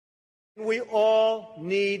We all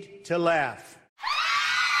need to laugh.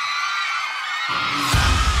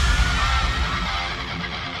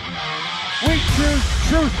 We choose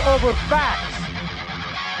truth over facts.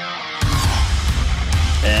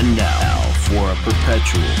 And now for a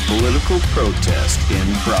perpetual political protest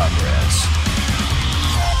in progress.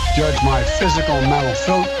 Judge my physical and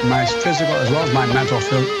mental physical as well as my mental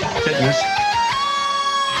fitness.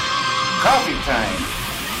 Coffee time.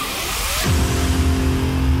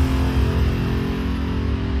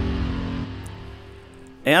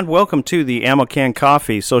 And welcome to the Ammo Can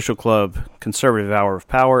Coffee Social Club Conservative Hour of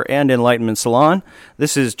Power and Enlightenment Salon.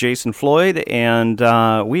 This is Jason Floyd, and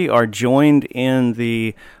we are joined in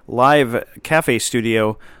the live cafe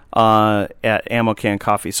studio at Ammo Can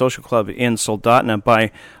Coffee Social Club in Soldotna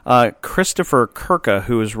by Christopher Kurka,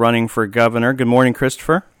 who is running for governor. Good morning,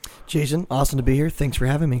 Christopher. Jason, awesome to be here. Thanks for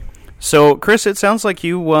having me. So, Chris, it sounds like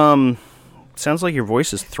you sounds like your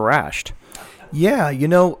voice is thrashed. Yeah,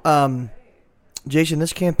 Jason,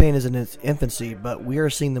 this campaign is in its infancy, but we are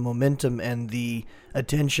seeing the momentum and the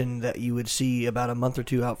attention that you would see about a month or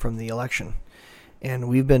two out from the election, and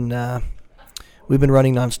we've been running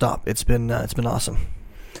nonstop. It's been awesome.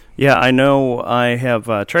 Yeah, I know. I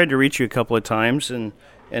have tried to reach you a couple of times, and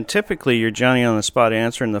typically you're Johnny on the spot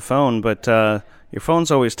answering the phone, but your phone's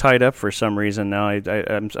always tied up for some reason now.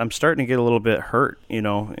 I'm starting to get a little bit hurt,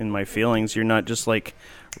 in my feelings. You're not just like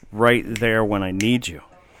right there when I need you.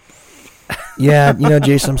 Yeah,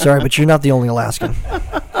 Jason, I'm sorry, but you're not the only Alaskan.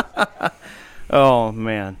 Oh,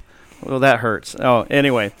 man. Well, that hurts. Oh,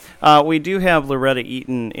 anyway, we do have Loretta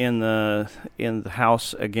Eaton in the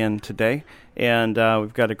house again today, and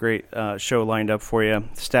we've got a great show lined up for you.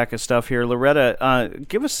 Stack of stuff here. Loretta,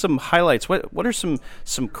 give us some highlights. What are some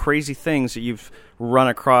crazy things that you've run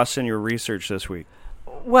across in your research this week?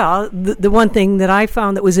 Well, the one thing that I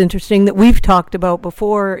found that was interesting that we've talked about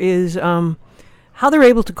before is how they're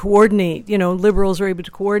able to coordinate, liberals are able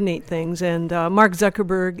to coordinate things. And Mark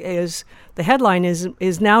Zuckerberg, the headline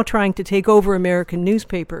is now trying to take over American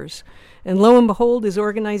newspapers. And lo and behold, his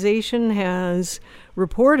organization has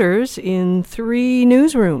reporters in 3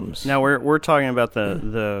 newsrooms. Now, we're talking about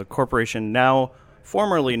the corporation now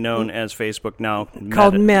formerly known as Facebook, now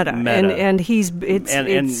called Meta. And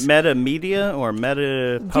it's Meta Media or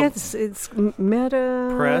Meta yes, it's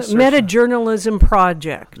Meta Press Meta Journalism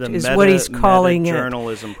Project is what he's calling Meta it.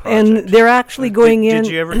 Journalism Project. And they're actually going in.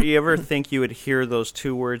 Did you ever think you would hear those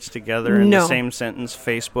two words together in the same sentence,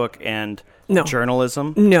 Facebook and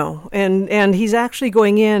journalism? No, and he's actually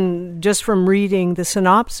going in, just from reading the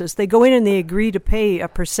synopsis, they go in and they agree to pay a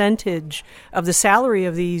percentage of the salary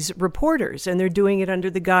of these reporters, and they're doing it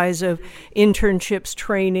under the guise of internships,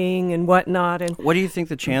 training, and whatnot. And what do you think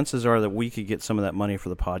the chances are that we could get some of that money for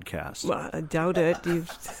the podcast? Well, I doubt it.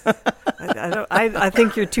 I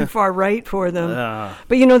think you're too far right for them. But,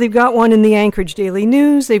 they've got one in the Anchorage Daily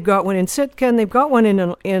News, they've got one in Sitka, and they've got one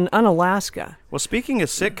in Unalaska. Well, speaking of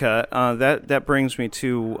Sitka, that brings me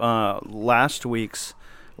to last week's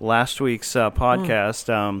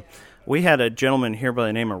podcast. We had a gentleman here by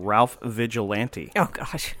the name of Ralph Vigilante. Oh,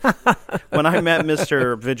 gosh. When I met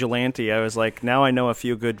Mr. Vigilante, I was like, now I know a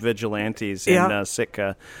few good vigilantes in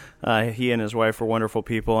Sitka. He and his wife were wonderful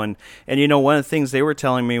people. And one of the things they were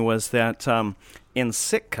telling me was that in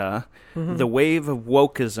Sitka, the wave of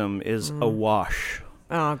wokeism is awash.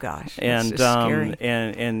 Oh gosh, and scary.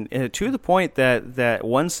 And to the point that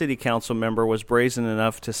one city council member was brazen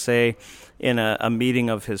enough to say in a meeting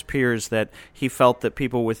of his peers that he felt that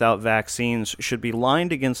people without vaccines should be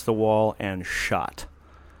lined against the wall and shot.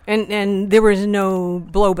 And there was no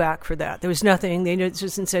blowback for that. There was nothing. They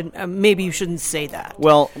just said maybe you shouldn't say that.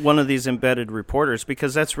 Well, one of these embedded reporters,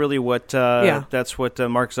 because that's really what that's what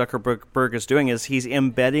Mark Zuckerberg is doing, is he's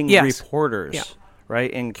embedding reporters. Yeah. Right,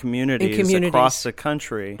 in communities across the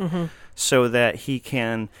country, so that he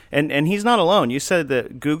can, and he's not alone. You said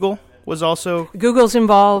that Google's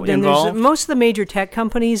involved, and there's most of the major tech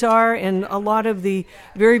companies are, and a lot of the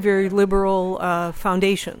very, very liberal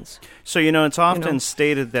foundations. So it's often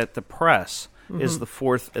stated that the press is the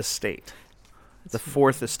fourth estate. The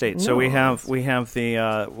fourth estate. No, so we have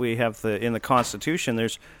the in the Constitution.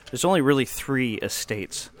 There's only really 3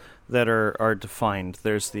 estates that are defined.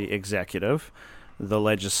 There's the executive, the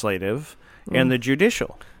legislative, and the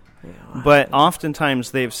judicial. Yeah. But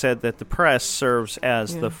oftentimes they've said that the press serves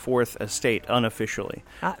as the fourth estate unofficially.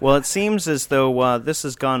 Well, it seems as though this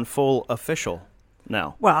has gone full official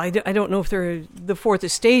now. Well, I don't know if they're the fourth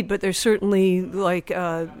estate, but they're certainly like,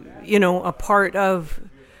 a part of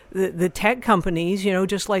the tech companies,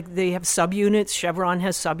 just like they have subunits. Chevron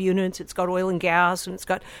has subunits. It's got oil and gas, and it's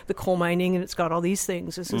got the coal mining, and it's got all these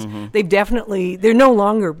things. They're no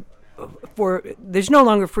longer there's no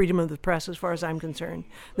longer freedom of the press as far as I'm concerned.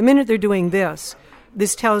 The minute they're doing this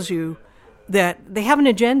tells you that they have an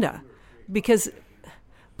agenda, because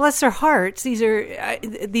bless their hearts, these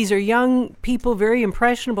are young people, very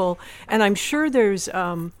impressionable, and I'm sure there's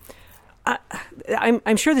I'm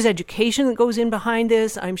sure there's education that goes in behind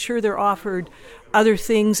this. I'm sure they're offered other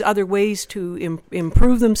things, other ways to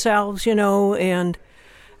improve themselves, and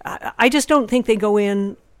I just don't think they go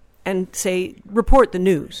in and say, report the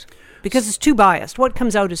news, because it's too biased. What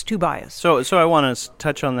comes out is too biased. So I want to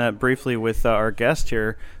touch on that briefly with our guest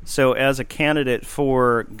here. So as a candidate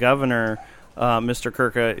for governor, Mr.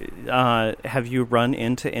 Kurka, have you run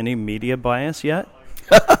into any media bias yet?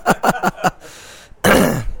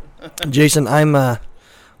 Jason, I'm well,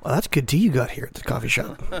 that's good tea you got here at the coffee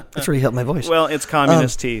shop. That's really helped my voice. Well, it's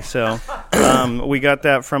communist tea, so we got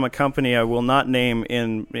that from a company I will not name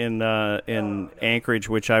in Anchorage,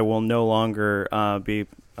 which I will no longer be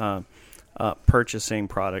purchasing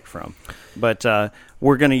product from. But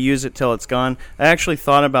we're going to use it till it's gone. I actually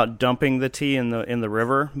thought about dumping the tea in the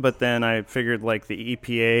river, but then I figured like the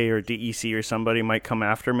EPA or DEC or somebody might come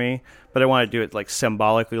after me. But I want to do it like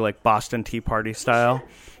symbolically, like Boston Tea Party style,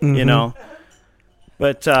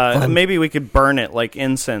 But maybe we could burn it like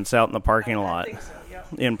incense out in the parking lot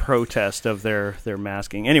in protest of their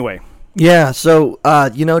masking. Anyway. Yeah, so,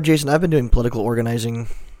 Jason, I've been doing political organizing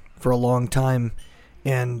for a long time,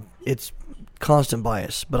 and it's constant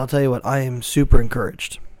bias. But I'll tell you what, I am super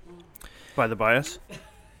encouraged. By the bias?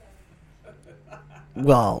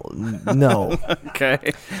 Well, no.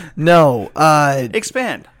 Okay. No.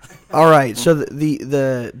 Expand. All right, so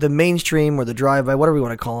the mainstream or the drive-by, whatever you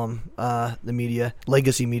want to call them, the media,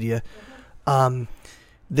 legacy media,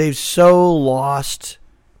 they've so lost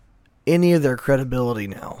any of their credibility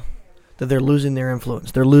now that they're losing their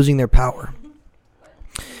influence. They're losing their power.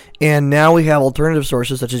 And now we have alternative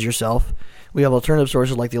sources such as yourself. We have alternative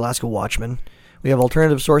sources like the Alaska Watchman. We have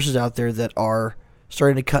alternative sources out there that are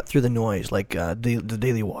starting to cut through the noise, like the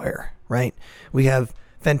Daily Wire, right? We have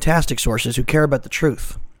fantastic sources who care about the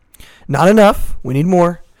truth. Not enough. We need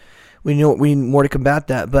more. We need more to combat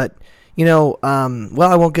that. But, well,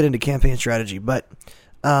 I won't get into campaign strategy, but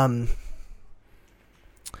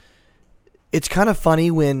it's kind of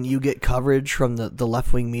funny when you get coverage from the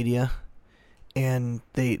left-wing media and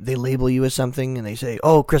they label you as something and they say,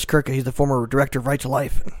 oh, Chris Kurka, he's the former director of Right to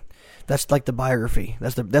Life. And that's like the biography.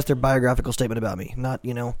 That's their biographical statement about me. Not,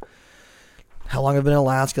 how long I've been in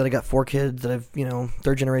Alaska, that I got 4 kids, that I've,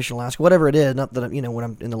 third generation Alaska, whatever it is. Not that, when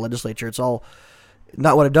I'm in the legislature, it's all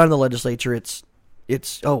not what I've done in the legislature. It's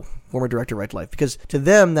former director of Right to Life, because to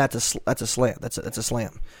them that's a slam. That's a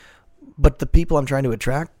slam. But the people I'm trying to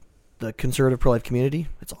attract, the conservative pro-life community,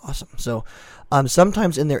 it's awesome. So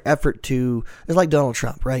sometimes in their effort to, it's like Donald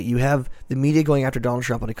Trump, right? You have the media going after Donald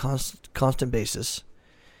Trump on a constant basis,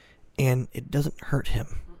 and it doesn't hurt him.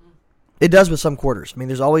 It does with some quarters. I mean,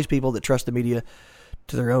 there's always people that trust the media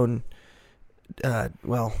to their own, there's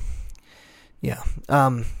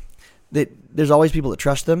always people that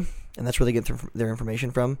trust them, and that's where they get their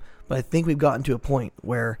information from. But I think we've gotten to a point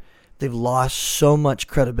where they've lost so much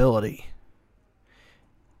credibility.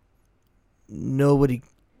 Nobody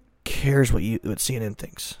cares what CNN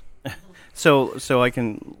thinks. So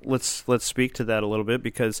let's speak to that a little bit,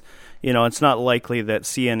 because it's not likely that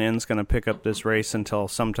CNN's going to pick up this race until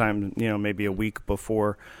sometime maybe a week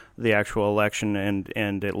before the actual election,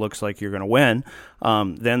 and it looks like you're going to win.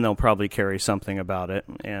 Then they'll probably carry something about it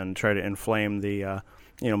and try to inflame the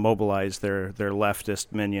mobilize their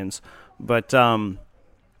leftist minions. But I've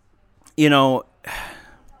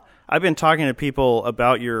been talking to people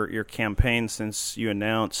about your campaign since you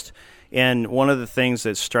announced. And one of the things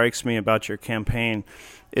that strikes me about your campaign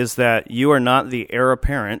is that you are not the heir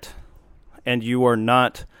apparent, and you are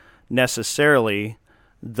not necessarily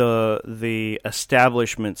the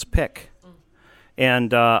establishment's pick.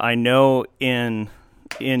 And I know in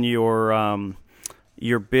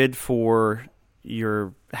your bid for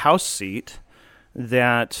your House seat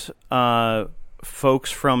that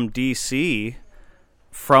folks from D.C.,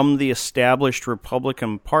 from the established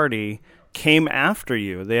Republican Party, came after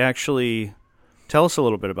you. They actually tell us a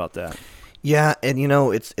little bit about that. Yeah, and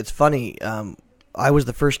it's funny. I was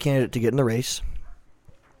the first candidate to get in the race.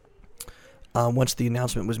 Once the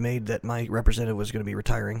announcement was made that my representative was going to be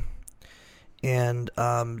retiring, and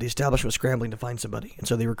the establishment was scrambling to find somebody, and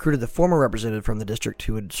so they recruited the former representative from the district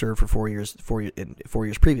who had served for 4 years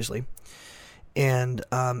previously, and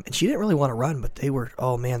she didn't really want to run, but they were,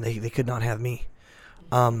 they could not have me.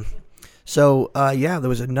 So there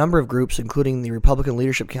was a number of groups, including the Republican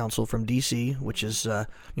Leadership Council from D.C., which is,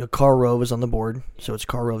 Karl Rove is on the board, so it's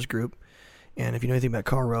Karl Rove's group. And if you know anything about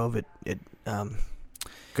Karl Rove,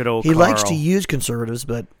 good old he Karl. likes to use conservatives,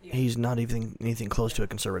 but he's not even anything close to a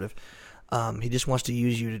conservative. He just wants to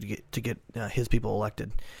use you to get his people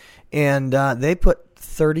elected. And they put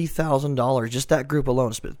 $30,000, just that group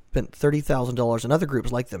alone spent $30,000, and other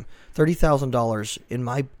groups like them, $30,000 in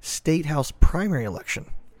my state house primary election.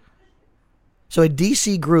 So a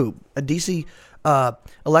DC group, a DC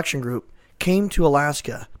election group, came to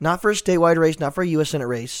Alaska, not for a statewide race, not for a U.S. Senate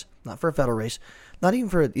race, not for a federal race, not even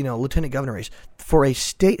for a lieutenant governor race, for a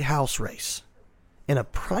state house race in a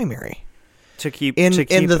primary. To keep in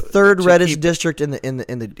the third reddest district in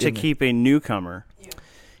the keep a newcomer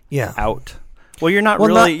out. Well, you're not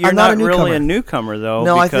really a newcomer though.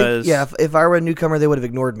 No, because I think if I were a newcomer, they would have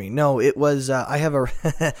ignored me. No, it was I have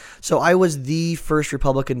a so I was the first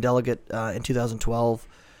Republican delegate in 2012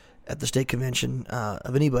 at the state convention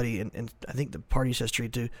of anybody in I think the party's history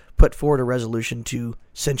to put forward a resolution to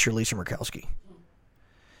censure Lisa Murkowski.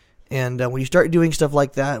 And when you start doing stuff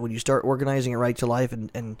like that, when you start organizing a right to life,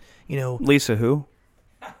 and Lisa who?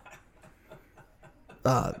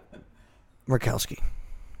 Murkowski.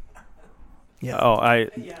 Yeah. Oh,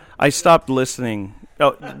 I stopped listening.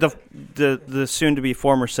 Oh, the soon to be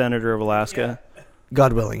former senator of Alaska.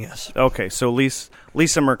 God willing, yes. Okay, so Lisa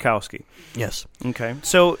Murkowski. Yes. Okay.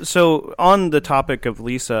 So on the topic of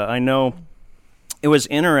Lisa, I know it was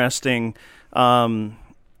interesting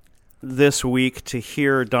this week to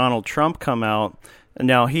hear Donald Trump come out.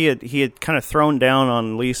 Now he had kind of thrown down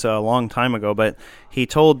on Lisa a long time ago, but he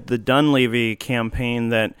told the Dunleavy campaign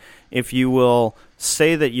that if you will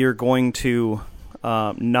say that you're going to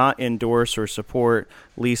not endorse or support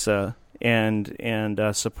Lisa and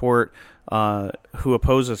support who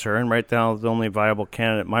opposes her, and right now the only viable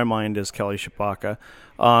candidate in my mind is Kelly Tshibaka,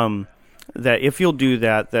 that if you'll do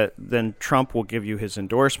that, then Trump will give you his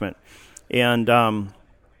endorsement. And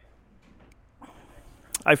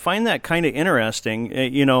I find that kind of interesting,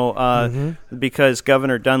 because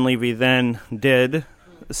Governor Dunleavy then did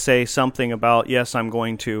say something about, yes, I'm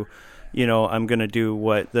going to do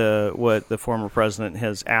what the former president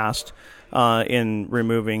has asked in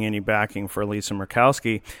removing any backing for Lisa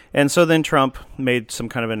Murkowski. And so then Trump made some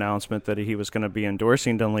kind of announcement that he was going to be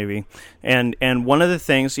endorsing Dunleavy. And one of the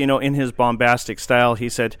things, in his bombastic style, he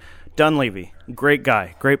said, Dunleavy, great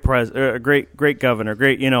guy, great governor,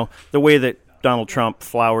 great, the way that Donald Trump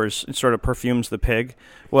flowers and sort of perfumes the pig.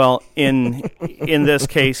 Well, in this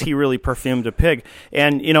case, he really perfumed a pig.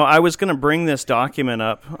 And, I was going to bring this document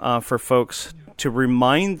up for folks to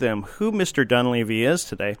remind them who Mr. Dunleavy is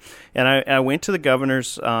today. And I went to the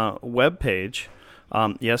governor's webpage.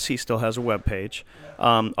 Yes, he still has a webpage,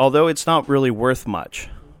 although it's not really worth much.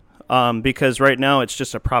 Because right now it's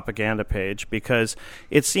just a propaganda page, because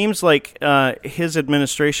it seems like his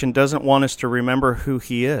administration doesn't want us to remember who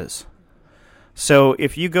he is. So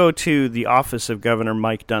if you go to the office of Governor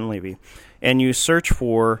Mike Dunleavy and you search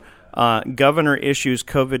for Governor Issues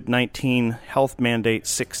COVID-19 Health Mandate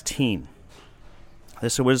 16,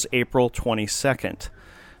 this was April 22nd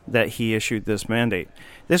that he issued this mandate.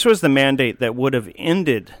 This was the mandate that would have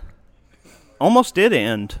almost did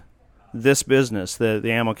end, this business, the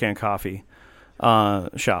Ammo Can Coffee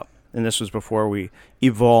shop. And this was before we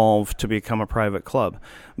evolved to become a private club.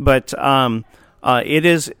 But it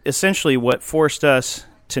is essentially what forced us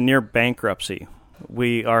to near bankruptcy.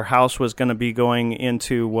 Our house was going to be going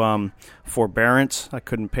into forbearance. I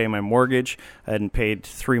couldn't pay my mortgage. I hadn't paid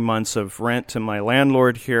 3 months of rent to my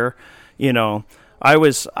landlord here. I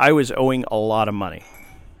was owing a lot of money.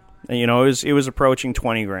 And, it was approaching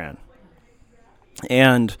 $20,000.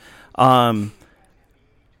 And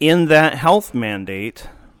in that health mandate,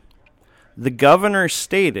 the governor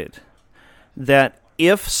stated that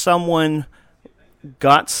if somebody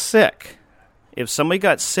got sick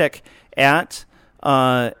at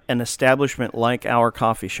an establishment like our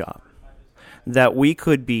coffee shop, that we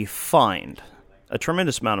could be fined a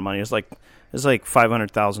tremendous amount of money. It's like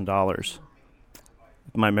 $500,000,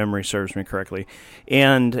 if my memory serves me correctly,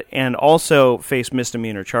 and also face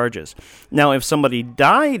misdemeanor charges. Now, if somebody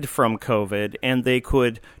died from COVID and they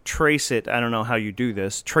could trace it, I don't know how you do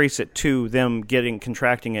this, trace it to them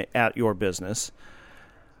contracting it at your business,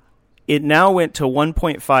 it now went to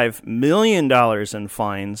 $1.5 million in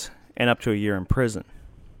fines and up to a year in prison.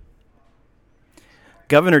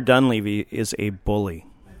 Governor Dunleavy is a bully,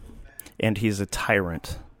 and he's a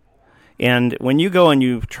tyrant. And when you go and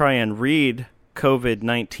you try and read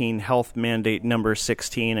COVID-19 Health Mandate number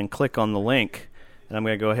 16 and click on the link, and I'm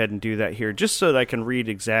going to go ahead and do that here just so that I can read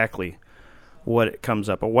exactly what it comes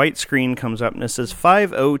up. A white screen comes up and it says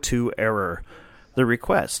 502 error. The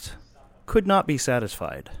request could not be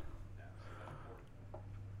satisfied.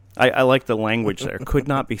 I like the language there. Could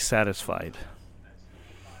not be satisfied.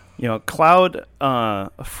 Cloud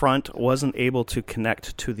Front wasn't able to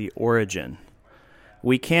connect to the origin.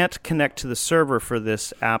 We can't connect to the server for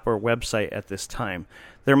this app or website at this time.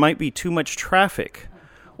 There might be too much traffic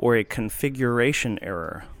or a configuration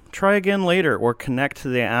error. Try again later, or connect to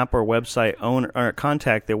the app or website owner, or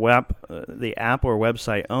contact the app or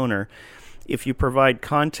website owner. If you provide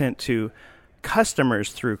content to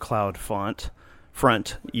customers through CloudFront,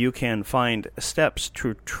 you can find steps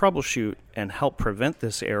to troubleshoot and help prevent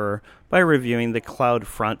this error by reviewing the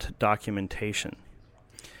CloudFront documentation.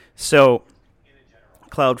 So,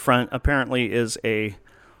 CloudFront apparently is a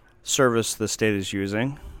service the state is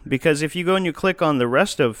using, because if you go and you click on the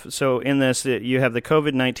rest of, so in this, you have the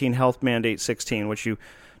COVID-19 Health Mandate 16, which you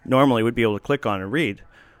normally would be able to click on and read.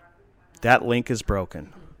 That link is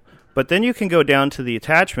broken. But then you can go down to the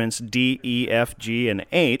attachments D, E, F, G, and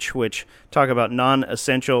H, which talk about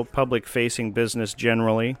non-essential public-facing business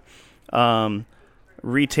generally,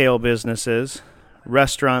 retail businesses,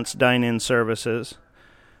 restaurants, dine-in services,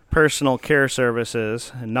 personal care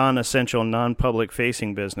services, non-essential,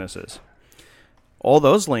 non-public-facing businesses. All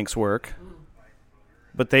those links work,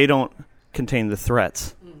 but they don't contain the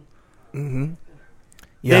threats. Mm-hmm.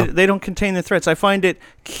 Yeah. They don't contain the threats. I find it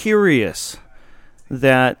curious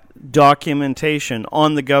that documentation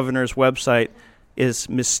on the governor's website is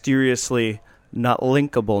mysteriously not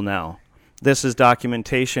linkable now. This is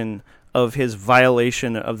documentation of his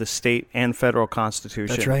violation of the state and federal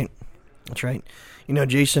constitution. That's right.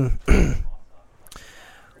 Jason,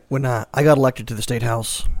 when I got elected to the state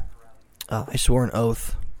house, I swore an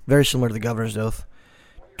oath, very similar to the governor's oath,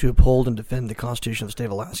 to uphold and defend the Constitution of the state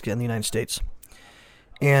of Alaska and the United States.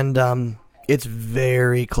 And it's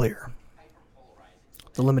very clear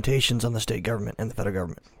the limitations on the state government and the federal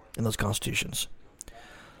government in those constitutions.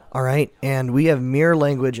 All right? And we have mirror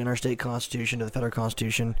language in our state constitution to the federal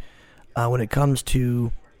constitution when it comes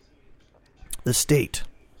to the state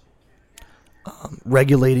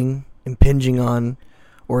regulating, impinging on,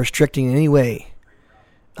 or restricting in any way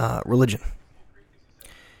religion.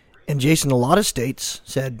 And Jason, a lot of states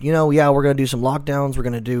said, we're going to do some lockdowns, we're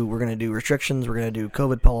going to do restrictions, we're going to do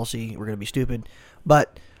COVID policy, we're going to be stupid.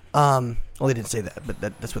 But they didn't say that, but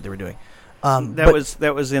that's what they were doing.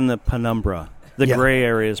 That was in the penumbra, the gray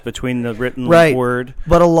areas between the written word.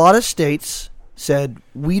 But a lot of states said,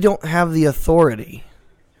 we don't have the authority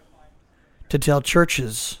to tell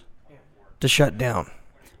churches to shut down.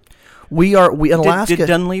 We in Alaska. Did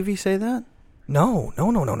Dunleavy say that? No.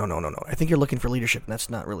 I think you're looking for leadership, and that's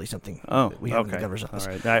not really something that we have in the governor's office.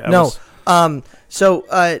 All right.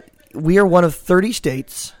 So we are one of 30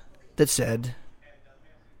 states that said,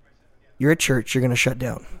 you're a church, you're going to shut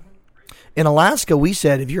down. In Alaska, we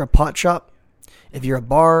said, if you're a pot shop, if you're a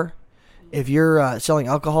bar, if you're selling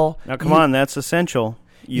alcohol. Now, come on, that's essential.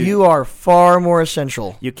 You are far more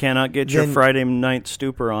essential. You cannot get your Friday night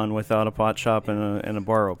stupor on without a pot shop and a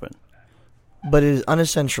bar open. But it is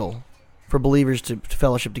unessential for believers to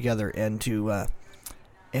fellowship together and to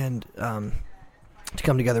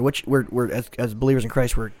come together, which we're as believers in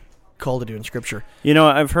Christ, we're called to do in Scripture.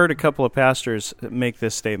 I've heard a couple of pastors make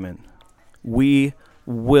this statement: we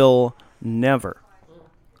will never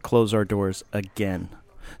close our doors again.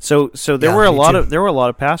 So there were a lot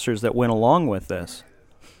of pastors that went along with this.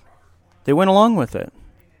 They went along with it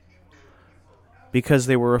because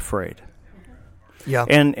they were afraid. Yeah.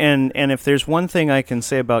 And if there's one thing I can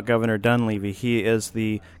say about Governor Dunleavy, he is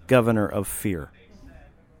the governor of fear.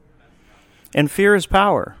 And fear is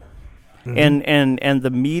power. Mm-hmm. And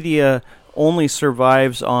the media only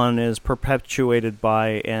survives on, is perpetuated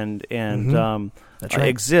by, and That's right.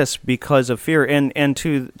 exists because of fear. And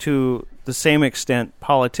to the same extent,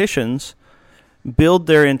 politicians build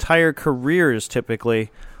their entire careers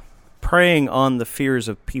typically preying on the fears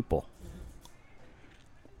of people.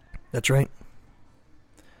 That's right.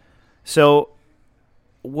 So,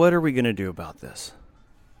 what are we going to do about this?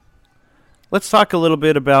 Let's talk a little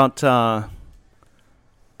bit about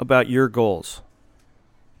your goals.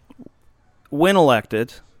 When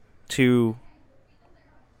elected to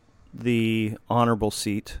the honorable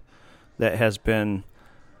seat that has been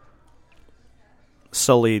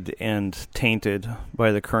sullied and tainted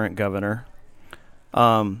by the current governor,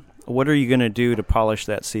 what are you going to do to polish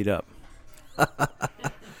that seat up?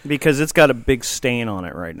 Because it's got a big stain on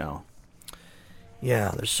it right now.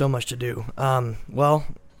 Yeah, there's so much to do. Well,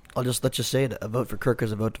 let's just say it. A vote for Kurka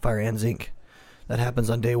is a vote to fire Anne Zink. That happens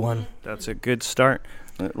on day one. That's a good start.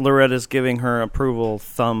 Loretta's giving her approval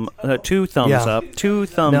two thumbs up. Two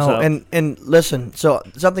thumbs up. And listen, so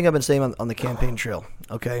something I've been saying on the campaign trail,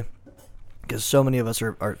 okay? Because so many of us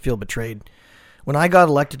feel betrayed. When I got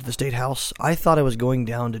elected to the state house, I thought I was going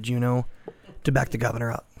down to Juneau to back the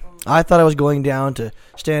governor up. I thought I was going down to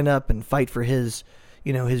stand up and fight for his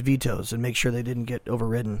vetoes and make sure they didn't get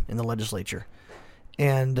overridden in the legislature.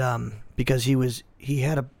 And because he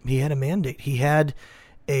had a mandate, he had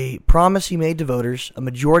a promise he made to voters. A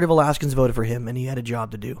majority of Alaskans voted for him, and he had a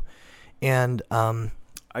job to do. And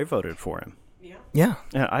I voted for him. Yeah.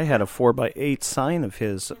 I had a 4x8 sign of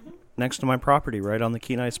his next to my property, right on the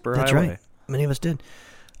Kenai Spur That's Highway. right. Many of us did.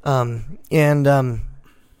 When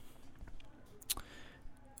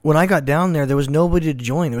I got down there was nobody to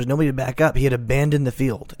join. There was nobody to back up. He had abandoned the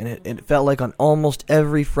field, and it felt like on almost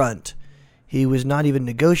every front, he was not even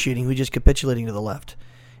negotiating. He was just capitulating to the left,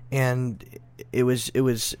 and it was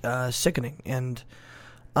sickening. And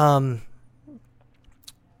one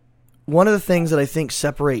of the things that I think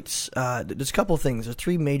separates there's a couple of things. There's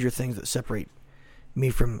three major things that separate me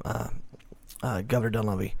from Governor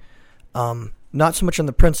Dunleavy. Not so much on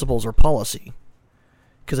the principles or policy,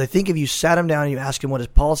 because I think if you sat him down and you asked him what his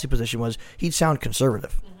policy position was, he'd sound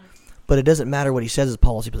conservative. Mm-hmm. But it doesn't matter what he says his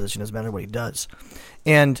policy position; it doesn't matter what he does.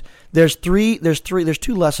 And there's two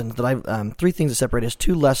lessons that three things that separate us.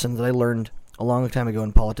 Two lessons that I learned a long time ago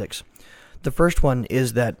in politics. The first one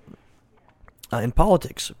is that in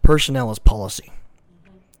politics, personnel is policy.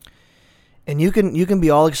 And you can be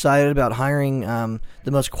all excited about hiring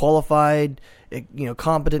the most qualified,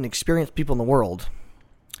 competent, experienced people in the world,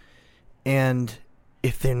 and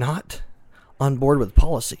if they're not on board with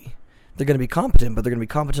policy, they're going to be competent, but they're going to be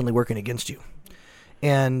competently working against you.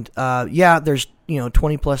 And there's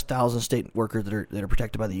 20,000+ state workers that are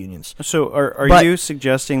protected by the unions. So are you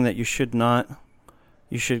suggesting that you should not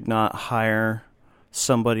hire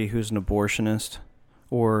somebody who's an abortionist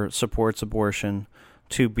or supports abortion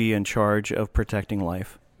to be in charge of protecting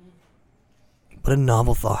life? What a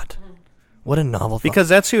novel thought. Because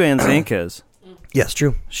that's who Anne Zink is. Yes,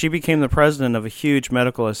 true. She became the president of a huge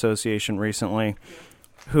medical association recently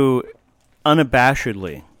who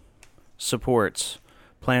unabashedly supports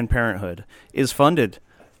Planned Parenthood, is funded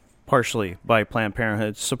partially by Planned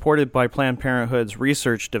Parenthood, supported by Planned Parenthood's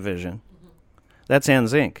research division. That's Anne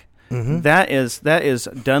Zink. Mm-hmm. That is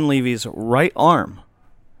Dunleavy's right arm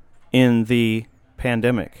in the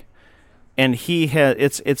pandemic. And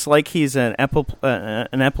it's like he's an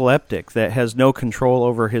epileptic that has no control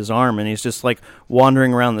over his arm, and he's just like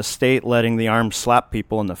wandering around the state letting the arm slap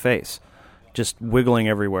people in the face, just wiggling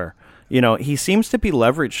everywhere. He seems to be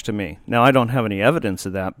leveraged to me. Now, I don't have any evidence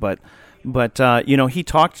of that, but he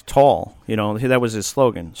talked tall. That was his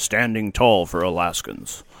slogan, standing tall for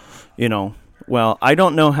Alaskans. Well, I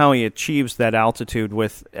don't know how he achieves that altitude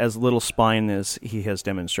with as little spine as he has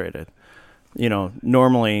demonstrated.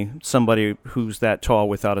 Normally somebody who's that tall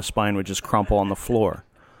without a spine would just crumple on the floor.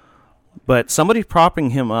 But somebody's propping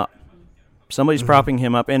him up. Somebody's propping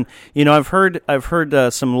him up. And, I've heard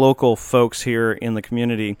some local folks here in the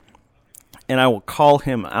community, and I will call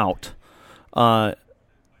him out.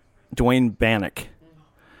 Dwayne Bannock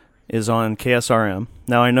is on KSRM.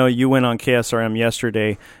 Now, I know you went on KSRM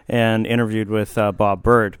yesterday and interviewed with Bob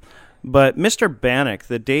Bird. But Mr. Bannock,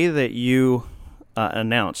 the day that you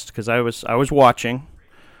announced, because I was watching,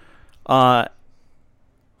 had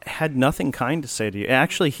nothing kind to say to you.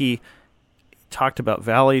 Actually, he talked about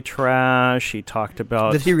valley trash. He talked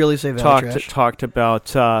about. Did he really say valley trash? Talked about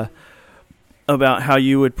how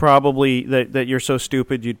you would probably that you're so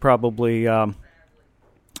stupid you'd probably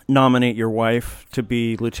nominate your wife to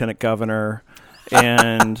be lieutenant governor,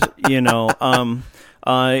 and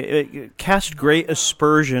it cast great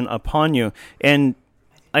aspersion upon you. And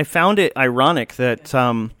I found it ironic that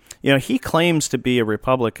he claims to be a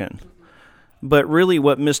Republican, but really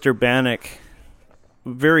what Mr. Bannock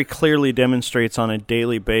very clearly demonstrates on a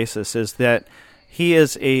daily basis is that he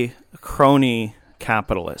is a crony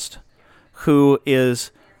capitalist who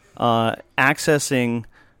is accessing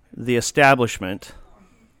the establishment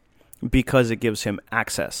because it gives him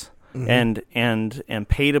access. Mm-hmm. And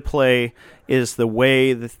pay to play is the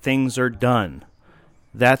way that things are done.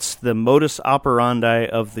 That's the modus operandi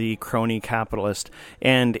of the crony capitalist.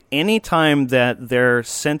 And any time that their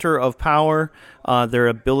center of power, their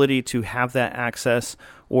ability to have that access,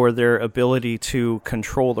 or their ability to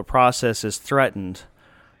control the process is threatened,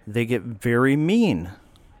 they get very mean.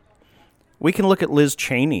 We can look at Liz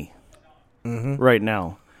Cheney right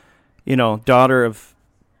now, daughter of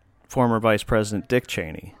former Vice President Dick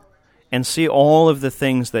Cheney, and see all of the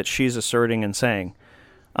things that she's asserting and saying.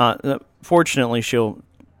 Fortunately, she'll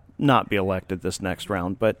not be elected this next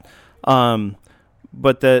round, but the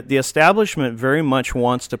establishment very much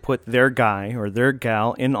wants to put their guy or their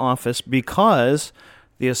gal in office because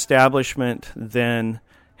the establishment then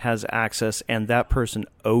has access, and that person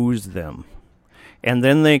owes them. And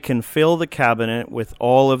then they can fill the cabinet with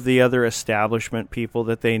all of the other establishment people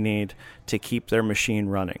that they need to keep their machine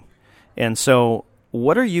running. And so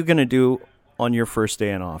what are you going to do on your first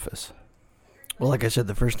day in office? Well, like I said,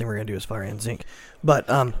 the first thing we're going to do is fire Anne Zink. But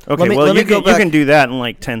okay, you can do that in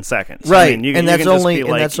like 10 seconds. Right, I mean, and that's only... You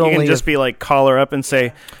can just be like, call her up and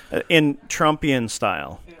say, in Trumpian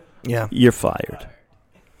style, you're fired.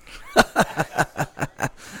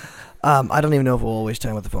 I don't even know if we'll waste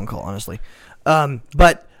time with the phone call, honestly.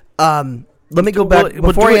 But let me go back.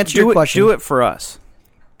 Before I answer your question... Do it for us.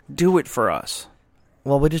 Do it for us.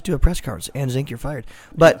 Well, we'll just do a press conference. Anne Zink, you're fired.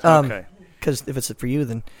 But... okay. Because if it's for you,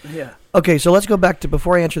 then... Yeah. Okay, so let's go back to...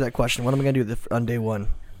 Before I answer that question, what am I going to do on day one?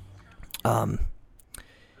 To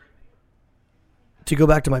go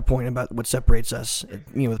back to my point about what separates us,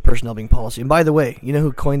 with personnel being policy. And by the way, you know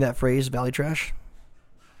who coined that phrase, Valley Trash?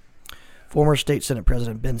 Former State Senate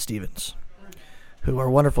President Ben Stevens, who our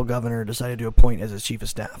wonderful governor decided to appoint as his chief of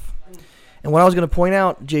staff. And what I was going to point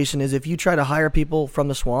out, Jason, is if you try to hire people from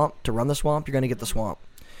the swamp to run the swamp, you're going to get the swamp.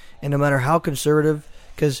 And no matter how conservative...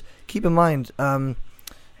 Because keep in mind,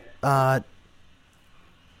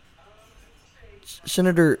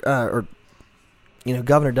 Senator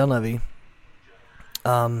Governor Dunleavy,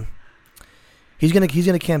 he's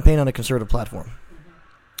gonna campaign on a conservative platform.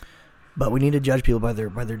 But we need to judge people by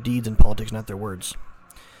their deeds in politics, not their words.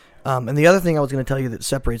 And the other thing I was going to tell you that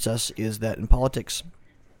separates us is that in politics,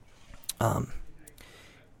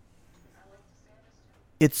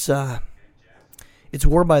 it's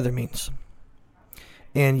war by other means.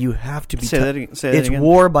 And you have to be... Say that it's again.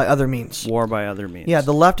 War by other means. War by other means. Yeah,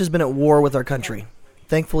 the left has been at war with our country.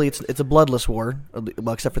 Thankfully, it's a bloodless war,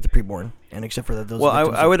 well, except for the preborn, and except for those...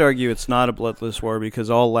 Well, I would argue it's not a bloodless war because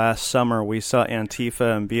all last summer we saw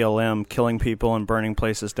Antifa and BLM killing people and burning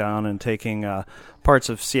places down and taking parts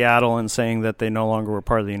of Seattle and saying that they no longer were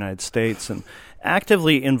part of the United States and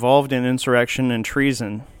actively involved in insurrection and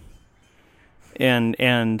treason.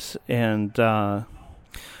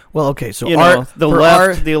 Well, okay, so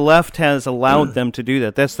the left has allowed them to do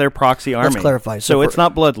that. That's their proxy army. Let's clarify. So it's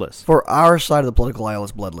not bloodless. For our side of the political aisle,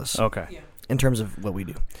 it's bloodless. Okay. In terms of what we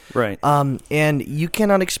do. Right. And you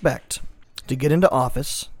cannot expect to get into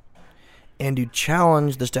office and to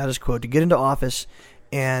challenge the status quo, to get into office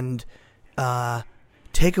and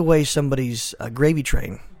take away somebody's gravy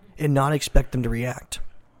train and not expect them to react.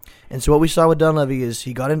 And so what we saw with Dunleavy is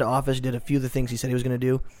he got into office, did a few of the things he said he was going to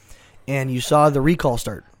do, and you saw the recall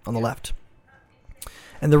start on the left.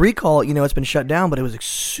 And the recall, it's been shut down, but it was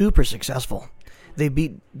super successful. They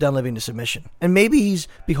beat Dunleavy into submission. And maybe he's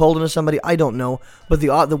beholden to somebody, I don't know. But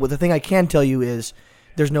the thing I can tell you is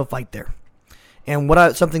there's no fight there. And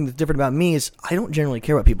something that's different about me is I don't generally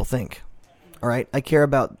care what people think. All right? I care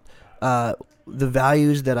about the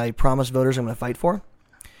values that I promise voters I'm going to fight for.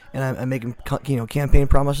 And I'm making campaign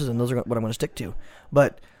promises, and those are what I'm going to stick to.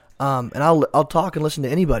 But and I'll talk and listen to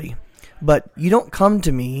anybody. But you don't come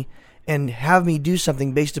to me and have me do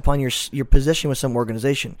something based upon your position with some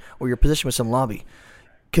organization or your position with some lobby.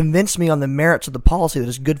 Convince me on the merits of the policy that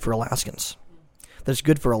is good for Alaskans, that's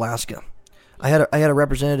good for Alaska. I had a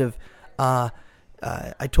representative. I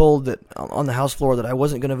told that on the House floor that I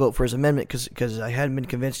wasn't going to vote for his amendment because I hadn't been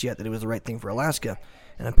convinced yet that it was the right thing for Alaska.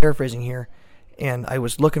 And I'm paraphrasing here. And I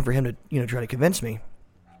was looking for him to try to convince me.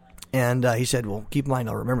 And he said, "Well, keep in mind,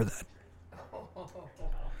 I'll remember that."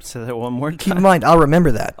 Say that one more time. Keep in mind, I'll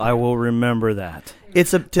remember that. I will remember that.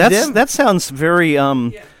 It's up to them. That sounds very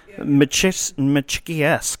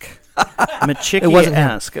Michiki-esque.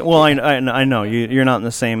 Michiki-esque. Well, I know you're not in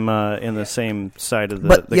the same side of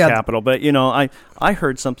the Capitol, but I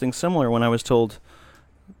heard something similar when I was told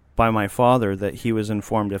by my father that he was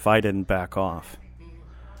informed if I didn't back off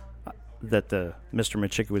that the Mr.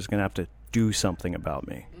 Michiki was going to have to do something about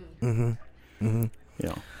me. Mm-hmm. Mm-hmm.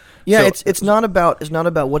 Yeah, so, it's not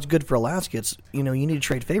about what's good for Alaska. It's you need to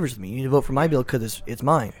trade favors with me. You need to vote for my bill because it's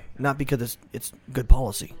mine, not because it's good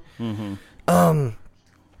policy. Mm-hmm.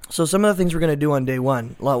 So some of the things we're going to do on day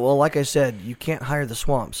one. Well, like I said, you can't hire the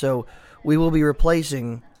swamp. So we will be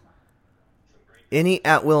replacing any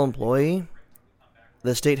at-will employee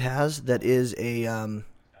the state has that is that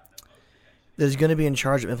is going to be in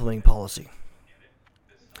charge of implementing policy.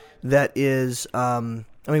 That is,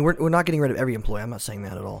 we're not getting rid of every employee. I'm not saying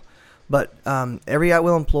that at all. But every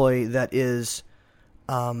at-will employee that is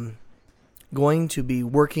going to be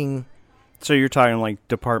working. So you're talking like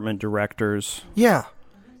department directors. Yeah.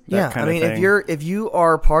 Kind of thing. if you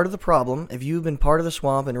are part of the problem, if you've been part of the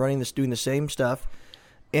swamp and doing the same stuff,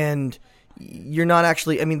 and you're not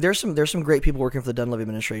actually, there's some great people working for the Dunleavy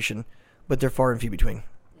administration, but they're far and few between.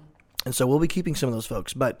 And so we'll be keeping some of those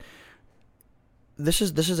folks. But this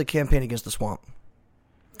is a campaign against the swamp.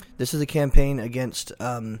 This is a campaign against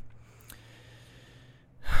the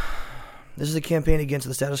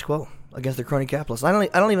status quo, against the crony capitalists. I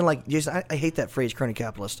don't even like, Jason, I hate that phrase, crony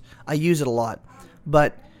capitalist. I use it a lot,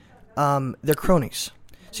 but they're cronies.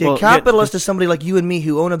 See, a capitalist is somebody like you and me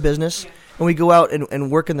who own a business, and we go out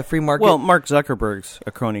and work in the free market. Well, Mark Zuckerberg's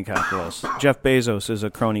a crony capitalist. Jeff Bezos is a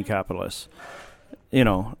crony capitalist. You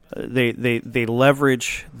know, they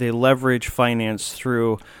leverage finance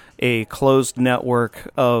through a closed network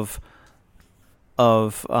of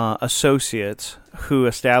associates who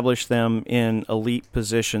establish them in elite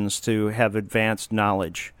positions to have advanced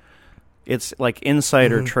knowledge. It's like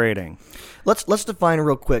insider trading. Let's define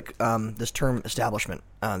real quick this term establishment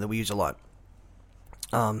that we use a lot.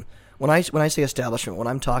 When I say establishment, what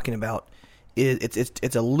I'm talking about is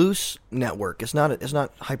it's a loose network. It's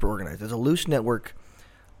not hyper organized. It's a loose network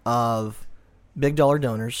of big dollar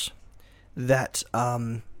donors that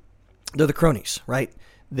they're the cronies, right?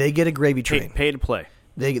 They get a gravy train. Pay to play.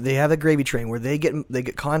 They have a gravy train where they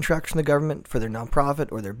get contracts from the government for their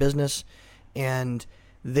nonprofit or their business, and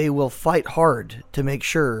they will fight hard to make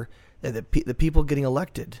sure that the people getting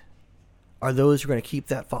elected are those who are going to keep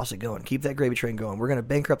that faucet going, keep that gravy train going. We're going to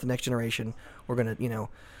bankrupt the next generation. We're going to,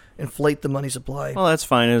 inflate the money supply. Well, that's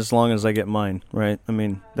fine as long as I get mine, right? I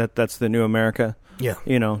mean, that's the new America. Yeah.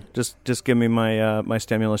 Just give me my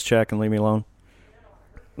stimulus check and leave me alone.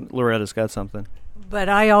 Loretta's got something. But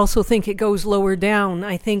I also think it goes lower down.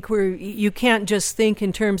 I think you can't just think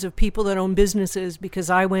in terms of people that own businesses, because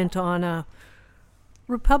I went on a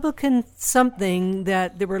Republican something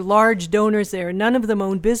that there were large donors there. None of them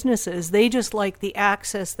owned businesses. They just liked the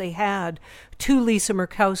access they had to Lisa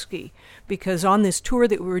Murkowski, because on this tour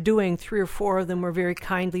that we were doing, 3 or 4 of them were very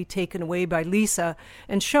kindly taken away by Lisa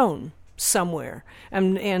and shown somewhere.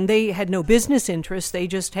 And they had no business interest. They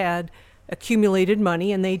just had accumulated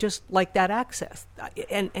money, and they just like that access.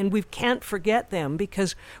 And we can't forget them,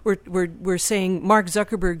 because we're saying Mark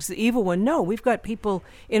Zuckerberg's the evil one. No, we've got people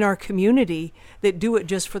in our community that do it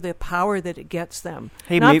just for the power that it gets them,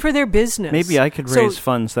 not for their business. Maybe I could raise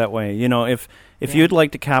funds that way. If you'd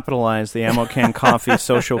like to capitalize the Ammo Can Coffee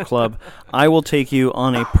Social Club, I will take you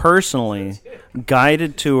on a personally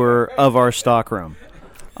guided tour of our stockroom.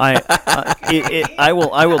 I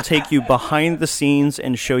will take you behind the scenes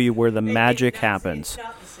and show you where the magic happens.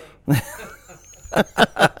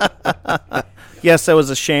 Yes, that was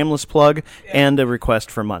a shameless plug and a request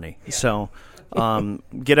for money. So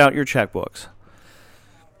get out your checkbooks.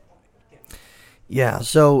 Yeah,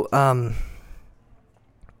 so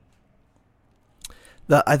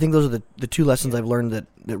I think those are the 2 lessons I've learned that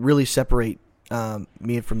really separate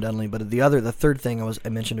me from Dunleavy. But the third thing I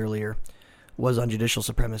mentioned earlier was on judicial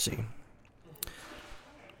supremacy.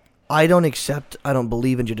 I don't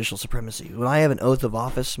believe in judicial supremacy. When I have an oath of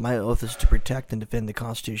office, my oath is to protect and defend the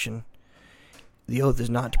Constitution. The oath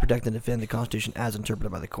is not to protect and defend the Constitution as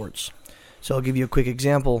interpreted by the courts. So I'll give you a quick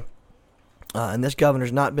example. And this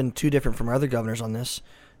governor's not been too different from our other governors on this.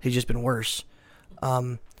 He's just been worse.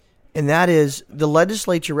 And that is, the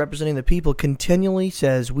legislature representing the people continually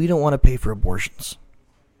says, we don't want to pay for abortions.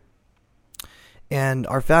 And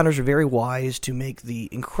our founders are very wise to make the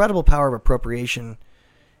incredible power of appropriation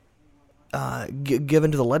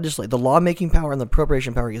given to the legislature. The lawmaking power and the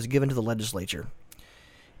appropriation power is given to the legislature.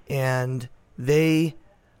 And they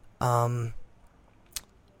are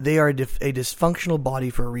a dysfunctional body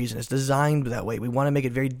for a reason. It's designed that way. We want to make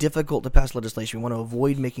it very difficult to pass legislation. We want to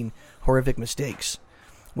avoid making horrific mistakes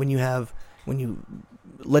when you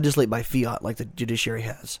legislate by fiat like the judiciary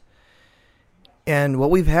has. And what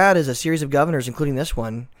we've had is a series of governors, including this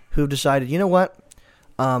one, who've decided, you know what?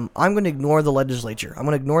 I'm going to ignore the legislature. I'm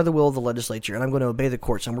going to ignore the will of the legislature, and I'm going to obey the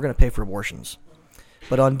courts, and we're going to pay for abortions.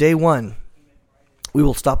 But on day 1, we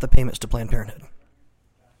will stop the payments to Planned Parenthood,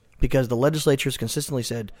 because the legislature has consistently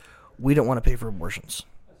said, we don't want to pay for abortions.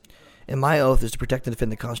 And my oath is to protect and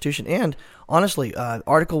defend the Constitution. And honestly,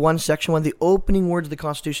 Article 1, Section 1, the opening words of the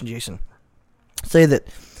Constitution, Jason, say that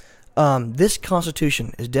this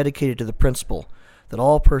Constitution is dedicated to the principle that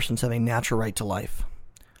all persons have a natural right to life,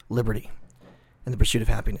 liberty, and the pursuit of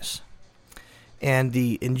happiness, and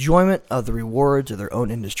the enjoyment of the rewards of their own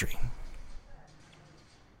industry.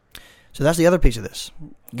 So that's the other piece of this.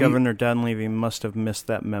 Governor Dunleavy must have missed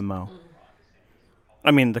that memo.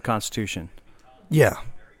 I mean, the Constitution. Yeah.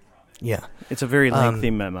 It's a very lengthy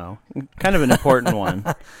memo. Kind of an important one.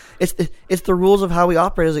 It's the rules of how we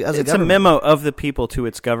operate as a government. It's a memo of the people to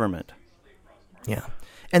its government. Yeah.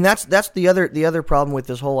 And that's the other problem with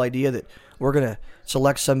this whole idea that we're going to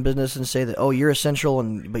select some business and say that, oh, you're essential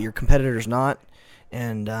but your competitor's not.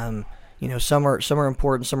 and some are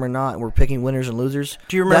important, some are not. And we're picking winners and losers.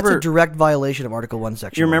 Do you remember? That's a direct violation of Article 1, Section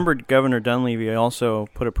 1. Do you remember Governor Dunleavy also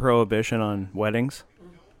put a prohibition on weddings?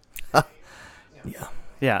 Yeah.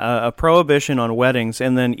 Yeah, a prohibition on weddings,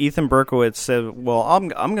 and then Ethan Berkowitz said, "Well, I'm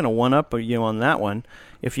going to one up you on that one.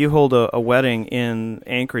 If you hold a wedding in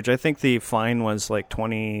Anchorage, I think the fine was like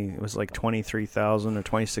 $23,000 or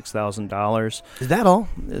 $26,000. Is that all?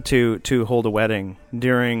 To hold a wedding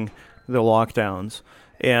during the lockdowns.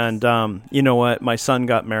 And you know what? My son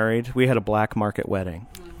got married. We had a black market wedding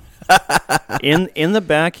in the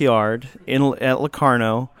backyard at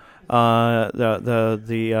Locarno."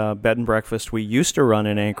 The bed and breakfast we used to run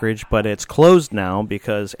in Anchorage, but it's closed now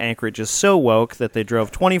because Anchorage is so woke that they drove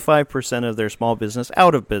 25% of their small business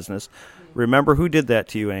out of business. Remember who did that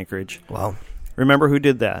to you, Anchorage? Wow. Remember who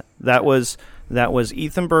did that? That was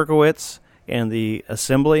Ethan Berkowitz and the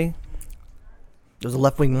Assembly. There's a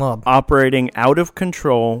left-wing mob operating out of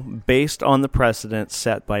control based on the precedent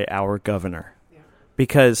set by our governor.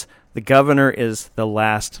 Because the governor is the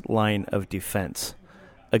last line of defense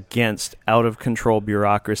against out-of-control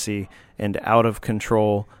bureaucracy and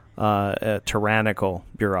out-of-control tyrannical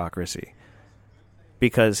bureaucracy.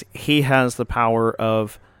 Because he has the power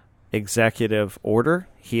of executive order.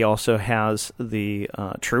 He also has the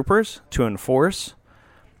troopers to enforce.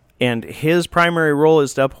 And his primary role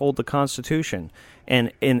is to uphold the Constitution.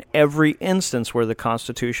 And in every instance where the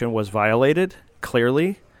Constitution was violated,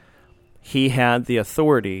 clearly, he had the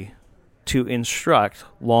authority to instruct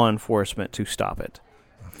law enforcement to stop it.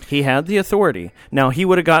 He had the authority. Now, he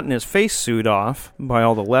would have gotten his face sewed off by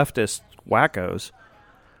all the leftist wackos,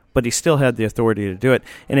 but he still had the authority to do it.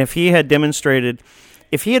 And if he had demonstrated,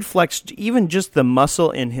 if he had flexed even just the muscle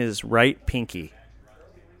in his right pinky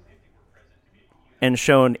and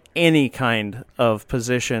shown any kind of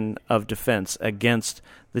position of defense against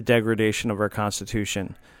the degradation of our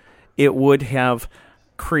Constitution, it would have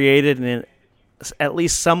created at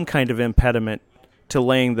least some kind of impediment to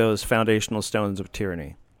laying those foundational stones of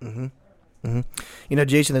tyranny. Mm-hmm. Mm-hmm.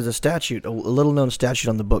 Jason, there's a statute, a little-known statute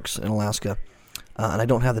on the books in Alaska, and I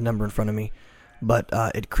don't have the number in front of me, but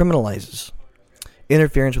it criminalizes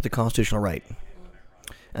interference with the constitutional right.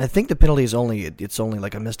 And I think the penalty is only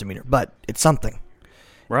like a misdemeanor, but it's something.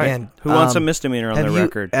 Right. And, who wants a misdemeanor on their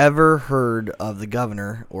record? Have you ever heard of the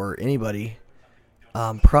governor or anybody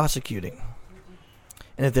prosecuting?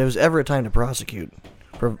 And if there was ever a time to prosecute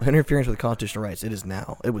for interference with constitutional rights, it is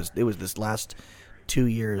now. It was this last 2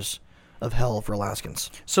 years of hell for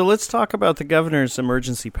Alaskans. So let's talk about the governor's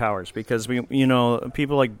emergency powers, because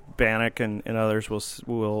people like Bannock and others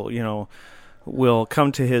will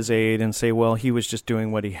come to his aid and say, well, he was just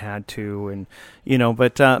doing what he had to, and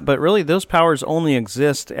but really those powers only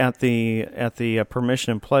exist at the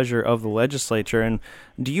permission and pleasure of the legislature. And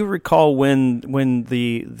do you recall when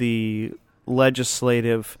the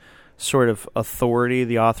legislative sort of authority,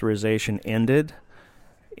 the authorization ended?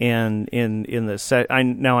 And in the set, I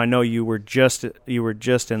know you were just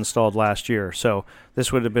installed last year, so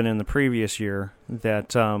this would have been in the previous year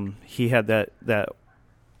that he had that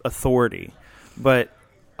authority. But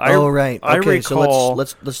I recall. So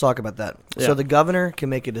let's talk about that. Yeah. So the governor can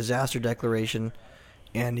make a disaster declaration,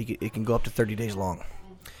 and it can go up to 30 days long,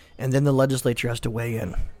 and then the legislature has to weigh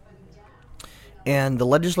in. And the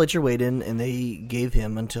legislature weighed in, and they gave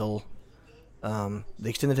him until.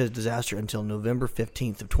 They extended his disaster until November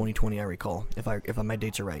 15th of 2020, I recall, if my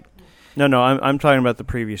dates are right. No, I'm talking about the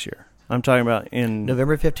previous year. I'm talking about in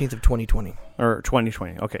November 15th of 2020. Or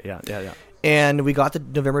 2020. Okay, yeah. And we got the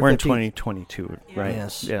November 15th. We're in 2022, right?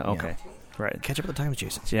 Yes. Yeah, okay. Yeah. Right. Catch up with the times,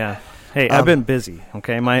 Jason. Yeah. Hey, I've been busy,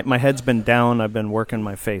 okay? My head's been down. I've been working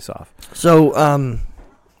my face off. So,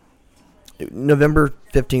 November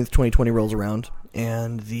 15th, 2020 rolls around,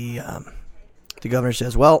 and the governor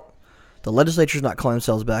says, well, the legislature's not calling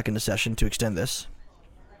themselves back into session to extend this,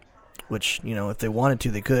 which, if they wanted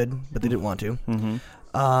to, they could, but they didn't want to.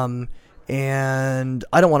 Mm-hmm. And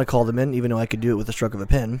I don't want to call them in, even though I could do it with a stroke of a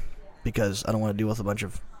pen, because I don't want to deal with a bunch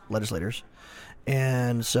of legislators.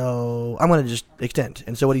 And so I'm going to just extend.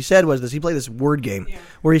 And so what he said was this: he played this word game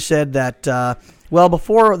where he said that,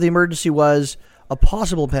 before the emergency was a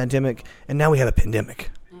possible pandemic, and now we have a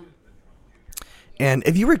pandemic. And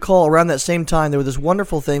if you recall, around that same time, there was this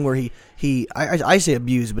wonderful thing where I say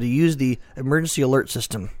abused, but he used the emergency alert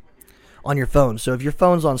system on your phone. So if your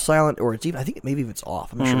phone's on silent, or it's even, I think maybe if it's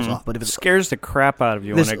off, I'm not sure it's off, but if it scares the crap out of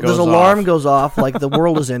you when it goes off. This alarm goes off like the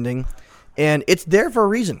world is ending, and it's there for a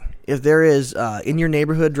reason. If there is in your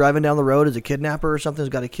neighborhood driving down the road is a kidnapper or something who's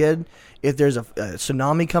got a kid, if there's a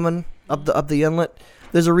tsunami coming up the inlet.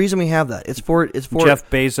 There's a reason we have that. It's for Jeff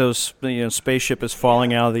Bezos' spaceship is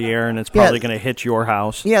falling out of the air and it's probably going to hit your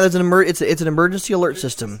house. Yeah, there's it's an emergency alert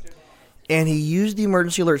system, and he used the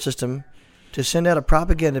emergency alert system to send out a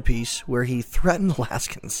propaganda piece where he threatened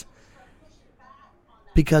Alaskans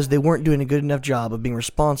because they weren't doing a good enough job of being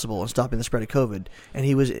responsible and stopping the spread of COVID, and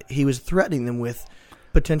he was threatening them with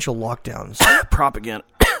potential lockdowns.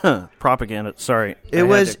 Propaganda. Sorry, it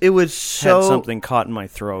was so had something caught in my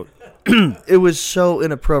throat. It was so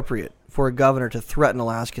inappropriate for a governor to threaten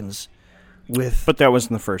Alaskans with. But that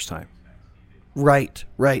wasn't the first time. Right.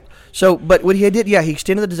 So, but what he did, he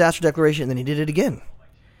extended the disaster declaration, and then he did it again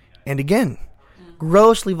and again,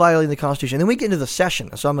 grossly violating the Constitution. And then we get into the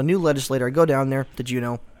session. So I'm a new legislator. I go down there to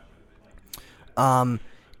Juneau,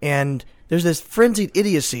 and there's this frenzied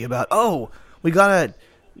idiocy about, we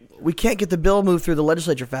can't get the bill moved through the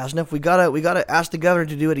legislature fast enough. We gotta ask the governor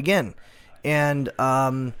to do it again. And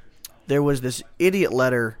there was this idiot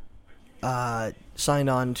letter signed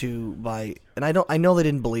on to by, and I know they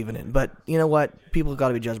didn't believe in it, but you know what? People got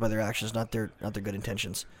to be judged by their actions, not their good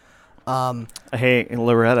intentions. Hey,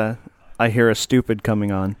 Loretta, I hear a stupid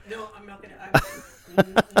coming on. No, I'm not going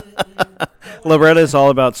to. Loretta's all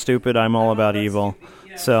about stupid. I'm all about evil.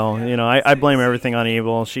 So, I blame everything on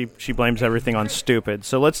evil. She blames everything on stupid.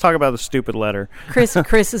 So let's talk about the stupid letter. Chris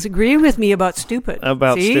is agreeing with me about stupid.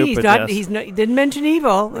 Stupid, he didn't mention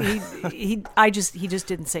evil. He just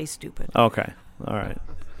didn't say stupid. Okay. All right.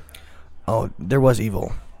 Oh, there was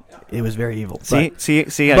evil. It was very evil. See,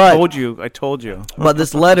 I told you. But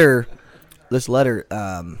this letter,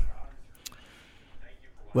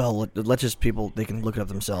 well, let's just they can look it up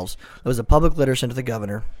themselves. It was a public letter sent to the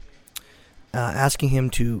governor, asking him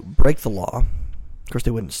to break the law. Of course,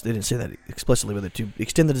 they didn't say that explicitly, but to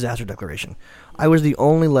extend the disaster declaration. I was the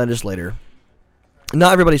only legislator.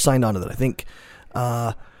 Not everybody signed on to that. I think,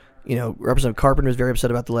 Representative Carpenter was very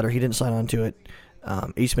upset about the letter. He didn't sign on to it.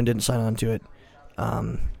 Eastman didn't sign on to it.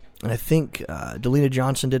 And I think Delina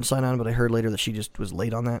Johnson didn't sign on, but I heard later that she just was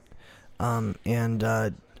late on that. And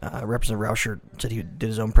Representative Rauscher said he did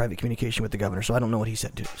his own private communication with the governor, so I don't know what he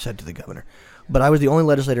said to the governor. But I was the only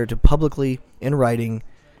legislator to publicly, in writing,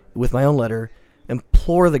 with my own letter,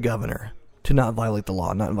 implore the governor to not violate the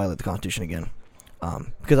law, not violate the Constitution again.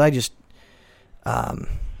 Because I just,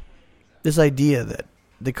 this idea that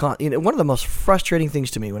one of the most frustrating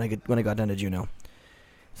things to me when I got down to Juneau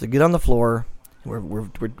is to get on the floor.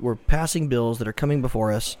 We're passing bills that are coming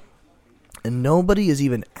before us, and nobody is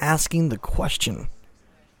even asking the question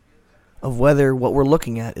of whether what we're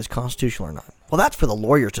looking at is constitutional or not. Well, that's for the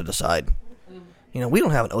lawyers to decide. We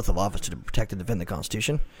don't have an oath of office to protect and defend the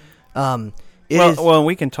Constitution. Well,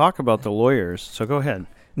 we can talk about the lawyers, so go ahead.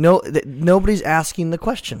 No, nobody's asking the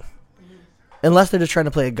question, unless they're just trying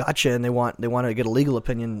to play a gotcha and they want to get a legal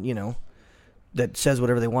opinion, that says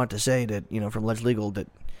whatever they want to say from Ledge Legal that.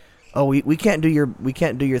 Oh, we can't do your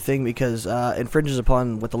thing because infringes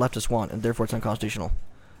upon what the leftists want, and therefore it's unconstitutional.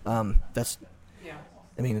 That's,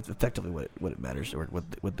 it's effectively what it matters, or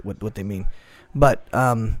what they mean. But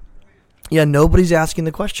nobody's asking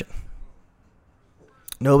the question.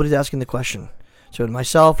 Nobody's asking the question. So when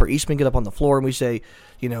myself or Eastman get up on the floor and we say,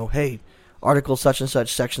 hey, article such and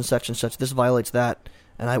such, section such and such, this violates that,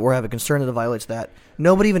 and we have a concern that it violates that.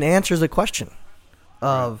 Nobody even answers the question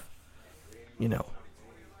of,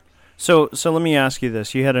 So let me ask you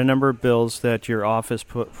this. You had a number of bills that your office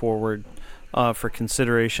put forward for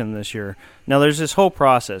consideration this year. Now, there's this whole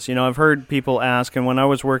process. I've heard people ask, and when I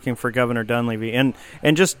was working for Governor Dunleavy, and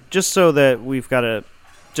just so that we've got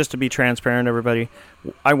just to be transparent, everybody,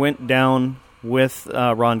 I went down with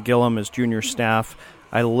Ron Gillum as junior staff.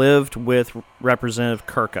 I lived with Representative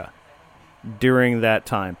Kurka during that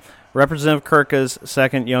time. Representative Kurka's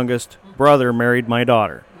second youngest brother married my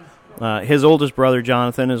daughter. His oldest brother,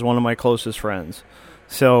 Jonathan, is one of my closest friends.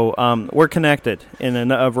 So we're connected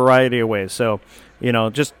in a variety of ways. So,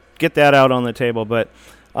 just get that out on the table. But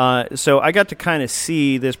so I got to kind of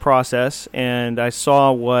see this process, and I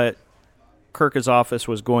saw what Kurka's office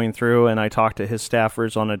was going through, and I talked to his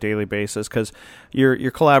staffers on a daily basis because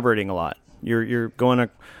you're collaborating a lot. You're going to,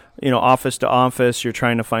 office to office. You're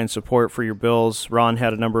trying to find support for your bills. Ron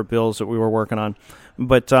had a number of bills that we were working on.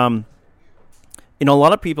 But a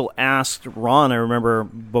lot of people asked Ron, I remember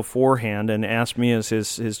beforehand, and asked me as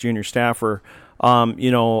his junior staffer,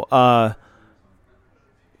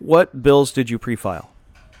 what bills did you pre-file?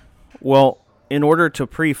 Well, in order to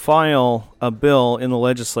pre-file a bill in the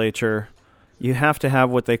legislature, you have to have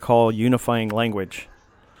what they call unifying language,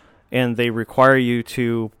 and they require you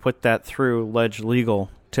to put that through Ledge Legal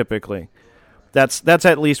typically. That's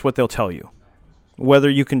at least what they'll tell you. Whether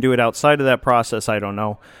you can do it outside of that process, I don't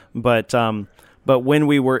know. But when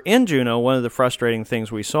we were in Juneau, one of the frustrating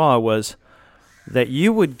things we saw was that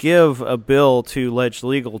you would give a bill to Ledge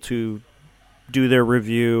Legal to do their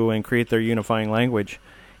review and create their unifying language,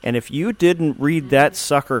 and if you didn't read that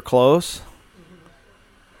sucker close,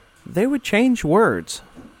 they would change words.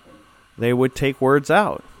 They would take words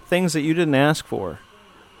out, things that you didn't ask for.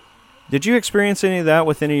 Did you experience any of that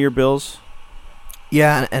with any of your bills?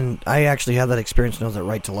 Yeah, and I actually had that experience when I was at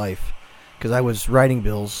Right to Life, because I was writing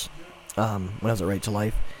bills when I was at Right to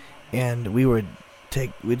Life, and we'd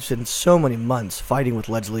spend so many months fighting with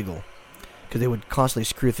Ledge Legal, because they would constantly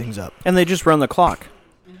screw things up. And they just run the clock.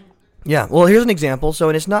 Yeah, well, here's an example. So,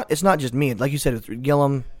 and it's not just me. Like you said, it's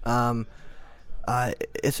Gillum.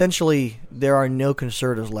 Essentially, there are no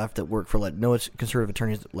conservatives left that work for no conservative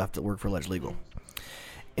attorneys left that work for Ledge Legal.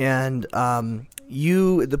 And to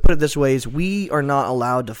put it this way, is we are not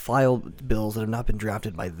allowed to file bills that have not been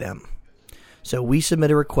drafted by them. So we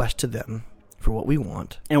submit a request to them for what we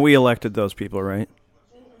want. And we elected those people, right?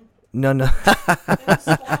 No.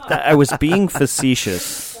 I was being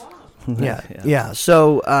facetious. Yeah.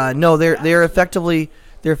 So no, they're effectively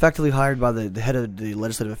hired by the head of the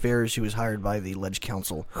legislative affairs, who was hired by the Ledge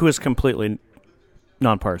Council, who is completely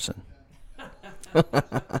nonpartisan.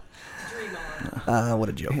 What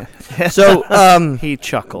a joke. So he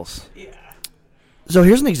chuckles. So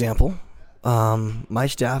here's an example. My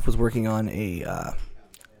staff was working on a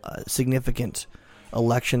significant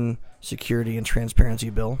election security and transparency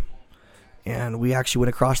bill, and we actually went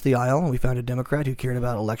across the aisle and we found a Democrat who cared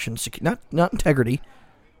about election not integrity,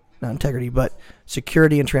 but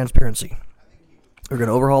security and transparency. We're going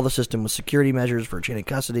to overhaul the system with security measures for chain of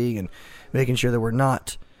custody and making sure that we're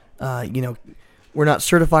not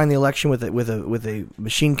certifying the election with a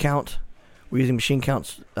machine count. We're using machine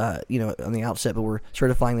counts, on the outset, but we're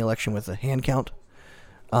certifying the election with a hand count.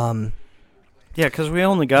 Yeah, because we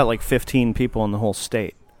only got like 15 people in the whole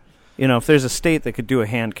state. If there's a state that could do a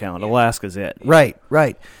hand count, Alaska's it. Right.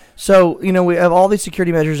 So, we have all these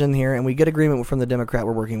security measures in here, and we get agreement from the Democrat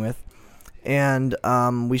we're working with, and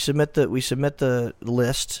we submit the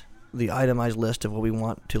list, the itemized list of what we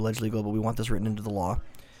want to Ledge Legal, but we want this written into the law.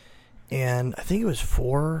 And I think it was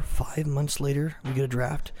 4 or 5 months later, we get a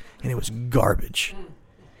draft, and it was garbage.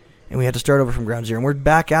 And we had to start over from ground zero. And we're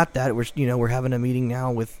back at that. We're having a meeting now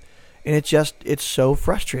and it's so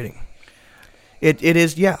frustrating. It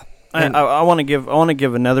is, yeah. I want to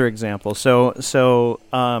give another example. So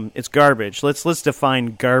it's garbage. Let's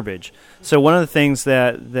define garbage. So one of the things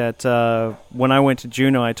that when I went to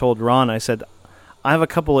Juneau, I told Ron, I said, I have a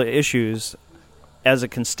couple of issues as a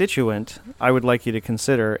constituent I would like you to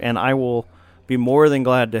consider, and I will be more than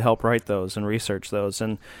glad to help write those and research those.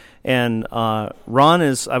 And Ron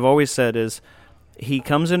I've always said, he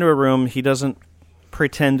comes into a room, he doesn't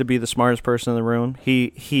pretend to be the smartest person in the room.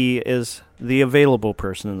 He is the available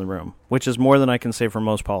person in the room, which is more than I can say for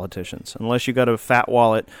most politicians. Unless you got a fat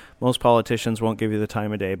wallet, most politicians won't give you the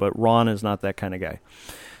time of day, but Ron is not that kind of guy.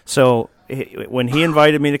 So when he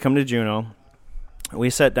invited me to come to Juneau, we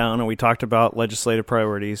sat down and we talked about legislative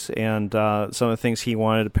priorities and some of the things he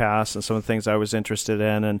wanted to pass and some of the things I was interested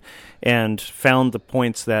in, and found the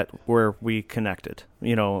points that where we connected,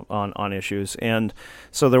 on issues. And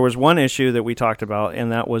so there was one issue that we talked about,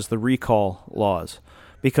 and that was the recall laws.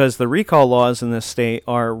 Because the recall laws in this state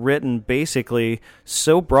are written basically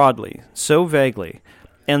so broadly, so vaguely,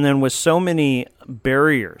 and then with so many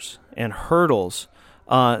barriers and hurdles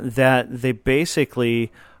that they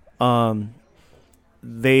basically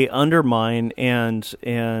they undermine and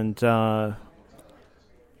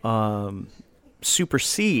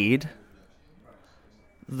supersede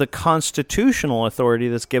the constitutional authority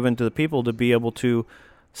that's given to the people to be able to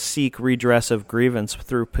seek redress of grievance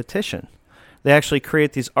through petition. They actually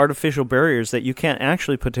create these artificial barriers that you can't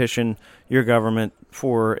actually petition your government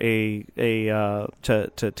for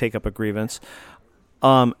to take up a grievance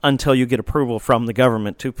until you get approval from the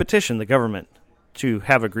government to petition the government to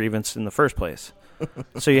have a grievance in the first place.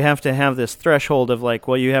 So you have to have this threshold of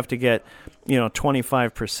you have to get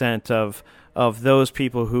 25% of those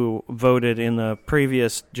people who voted in the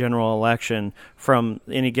previous general election from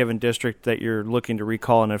any given district that you're looking to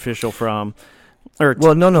recall an official from. Or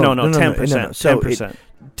 10%. So 10%.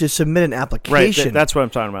 To submit an application, right, that's what I'm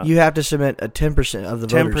talking about. You have to submit a 10% of the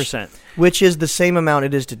voters, 10%, which is the same amount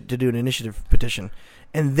it is to do an initiative petition,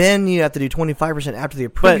 and then you have to do 25% after the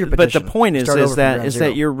approve your petition. But the point is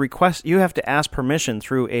that your request, you have to ask permission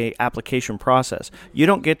through a application process. You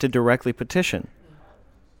don't get to directly petition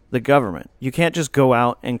the government. You can't just go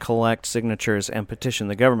out and collect signatures and petition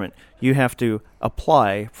the government. You have to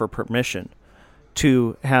apply for permission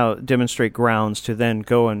to demonstrate grounds to then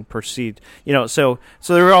go and proceed. So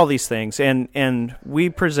there were all these things, and we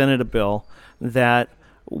presented a bill that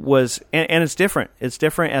was, and it's different. It's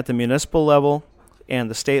different at the municipal level and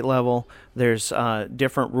the state level. There's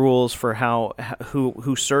different rules for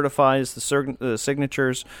who certifies the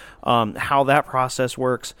signatures, how that process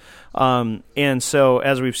works, and so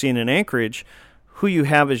as we've seen in Anchorage, who you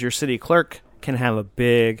have as your city clerk can have a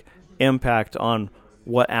big impact on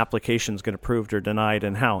what applications get approved or denied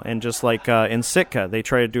and how. And just like in Sitka, they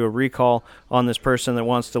try to do a recall on this person that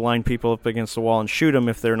wants to line people up against the wall and shoot them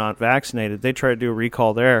if they're not vaccinated. They try to do a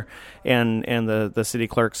recall there, and the city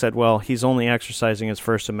clerk said, well, he's only exercising his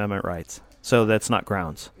First Amendment rights, so that's not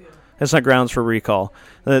grounds. That's not grounds for recall.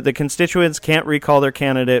 The constituents can't recall their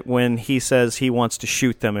candidate when he says he wants to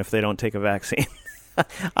shoot them if they don't take a vaccine.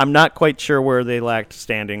 I'm not quite sure where they lacked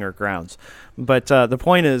standing or grounds. But the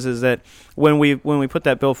point is that when we put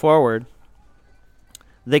that bill forward,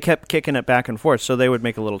 they kept kicking it back and forth. So they would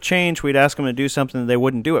make a little change. We'd ask them to do something, and they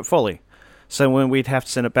wouldn't do it fully. So when we'd have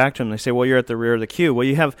to send it back to them, they say, well, you're at the rear of the queue. Well,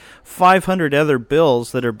 you have 500 other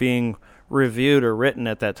bills that are being reviewed or written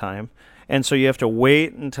at that time. And so you have to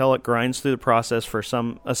wait until it grinds through the process for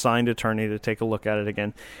some assigned attorney to take a look at it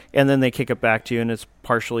again. And then they kick it back to you, and it's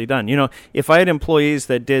partially done. If I had employees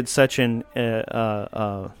that did such an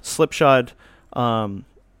slipshod,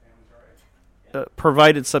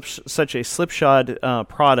 provided such a slipshod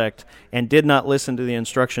product and did not listen to the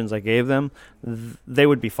instructions I gave them, they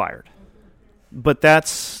would be fired. But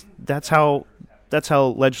that's how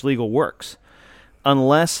Ledge Legal works.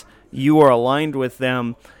 Unless you are aligned with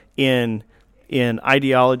them in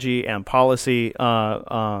ideology and policy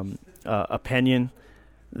opinion,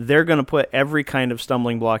 they're going to put every kind of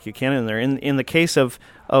stumbling block you can in there. In the case of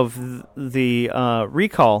the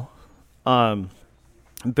recall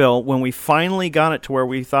bill, when we finally got it to where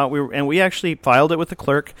we thought we were, and we actually filed it with the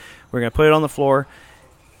clerk, we're going to put it on the floor,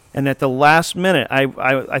 and at the last minute, I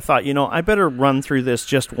thought, I better run through this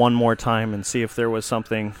just one more time and see if there was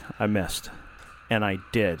something I missed. And I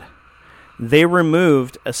did. They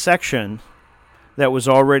removed a section that was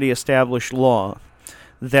already established law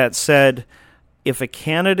that said if a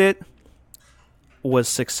candidate was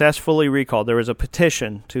successfully recalled, there was a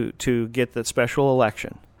petition to get the special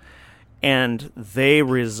election, and they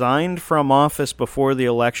resigned from office before the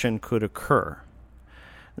election could occur,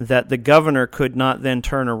 that the governor could not then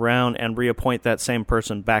turn around and reappoint that same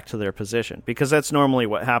person back to their position, because that's normally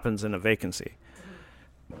what happens in a vacancy.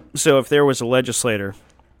 So if there was a legislator,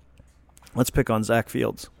 let's pick on Zach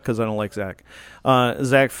Fields, because I don't like Zach.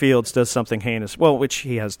 Zach Fields does something heinous, well, which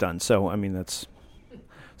he has done. So,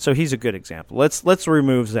 so he's a good example. Let's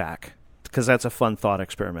remove Zach, because that's a fun thought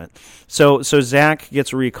experiment. So Zach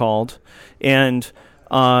gets recalled, and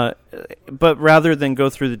but rather than go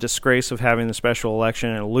through the disgrace of having the special election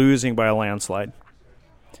and losing by a landslide,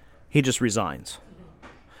 he just resigns.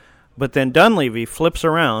 But then Dunleavy flips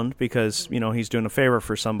around because he's doing a favor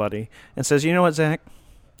for somebody and says, you know what, Zach?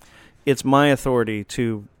 It's my authority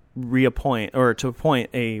to reappoint or to appoint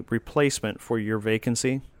a replacement for your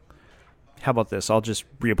vacancy. How about this? I'll just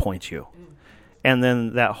reappoint you. And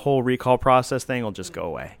then that whole recall process thing will just go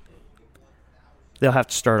away. They'll have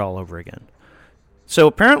to start all over again. So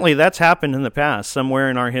apparently that's happened in the past, somewhere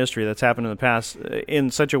in our history that's happened in the past in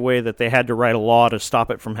such a way that they had to write a law to stop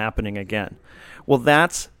it from happening again. Well,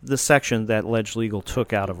 that's the section that Ledge Legal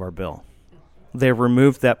took out of our bill. They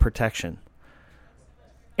removed that protection.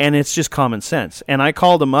 And it's just common sense. And I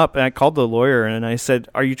called him up, and I called the lawyer, and I said,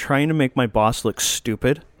 are you trying to make my boss look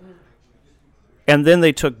stupid? And then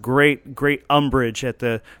they took great umbrage at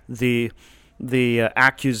the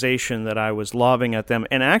accusation that I was lobbing at them.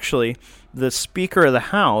 And actually, the Speaker of the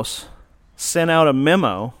House sent out a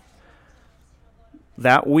memo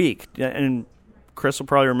that week. And Chris will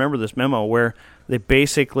probably remember this memo where they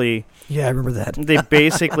basically... Yeah, I remember that. They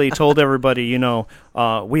basically told everybody,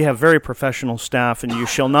 we have very professional staff, and you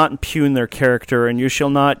shall not impugn their character, and you shall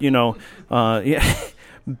not,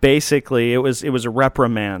 basically, it was a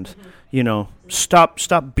reprimand.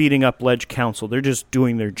 Stop beating up Ledge Council. They're just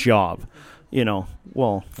doing their job.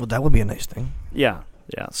 Well, that would be a nice thing. Yeah.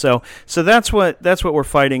 So that's what we're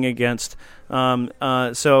fighting against. I'm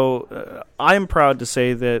proud to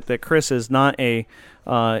say that Chris is not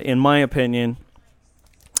in my opinion,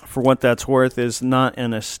 for what that's worth, is not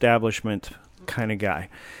an establishment kind of guy.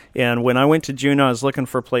 And when I went to Juneau, I was looking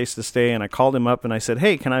for a place to stay, and I called him up and I said,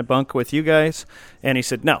 hey, can I bunk with you guys? And he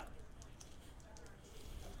said, no.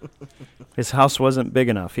 His house wasn't big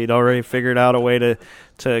enough. He'd already figured out a way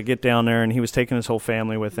to get down there, and he was taking his whole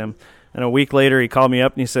family with him. And a week later, he called me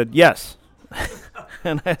up and he said, yes.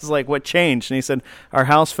 And I was like, what changed? And he said, our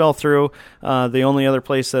house fell through. The only other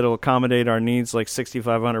place that will accommodate our needs, like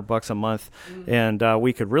 $6,500 a month. And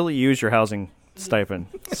we could really use your housing stipend.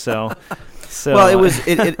 So well,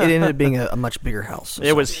 it ended up being a much bigger house.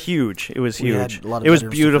 It was huge. It was huge. It was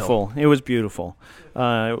beautiful. It was beautiful.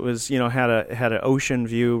 It was, had an ocean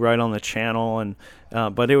view right on the channel, and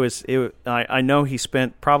but I know he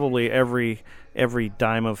spent probably every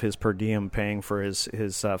dime of his per diem paying for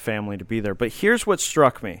his family to be there. But here's what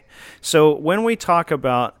struck me. So when we talk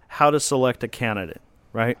about how to select a candidate,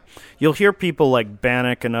 right? You'll hear people like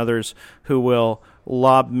Bannock and others who will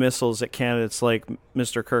lob missiles at candidates like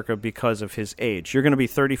Mr. Kurka because of his age. You're going to be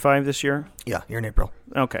 35 this year? Yeah, you're in April.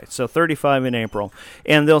 Okay, so 35 in April.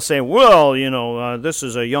 And they'll say, well, this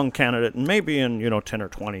is a young candidate, and maybe in, 10 or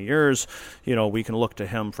 20 years, we can look to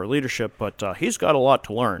him for leadership, but he's got a lot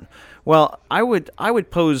to learn. Well, I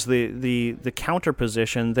would pose the counter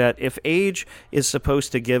position that if age is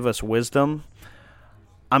supposed to give us wisdom,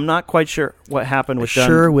 I'm not quite sure what happened with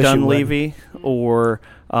Dunleavy or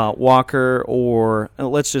Walker, or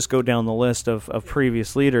let's just go down the list of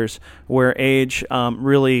previous leaders where age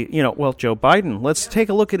really, Joe Biden. Let's take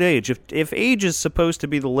a look at age. If age is supposed to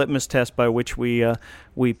be the litmus test by which we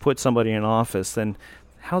put somebody in office, then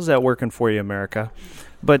how's that working for you, America?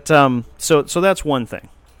 But so that's one thing.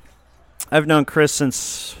 I've known Chris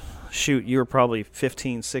since, you were probably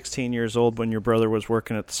 15, 16 years old when your brother was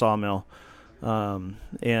working at the sawmill.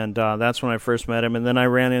 And that's when I first met him. And then I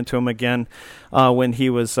ran into him again when he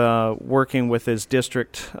was working with his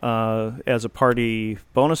district as a party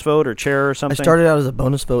bonus vote or chair or something. I started out as a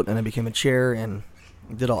bonus vote, and I became a chair, and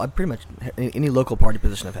did all. I pretty much any local party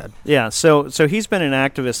position I've had. Yeah, so he's been an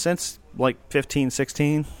activist since like 15,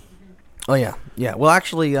 16. Oh yeah. Well,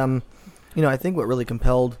 actually, I think what really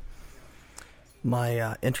compelled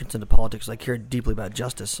my entrance into politics, I cared deeply about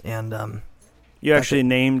justice, and you actually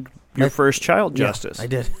named your first child justice. Yeah, I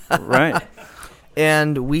did. Right.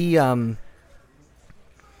 And we, I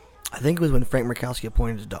think it was when Frank Murkowski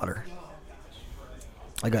appointed his daughter.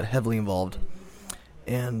 I got heavily involved.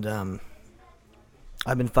 And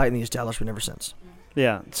I've been fighting the establishment ever since.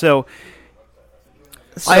 Yeah. So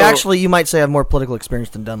I actually, you might say, I have more political experience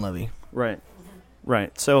than Dunleavy. Right.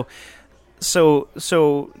 So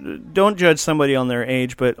don't judge somebody on their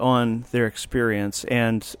age, but on their experience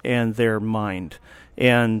and their mind,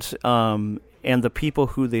 and the people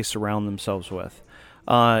who they surround themselves with.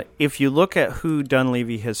 If you look at who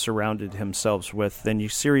Dunleavy has surrounded himself with, then you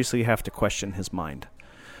seriously have to question his mind,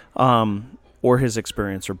 or his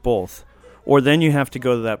experience, or both. Or then you have to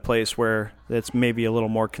go to that place where it's maybe a little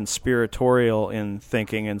more conspiratorial in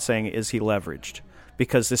thinking and saying, is he leveraged?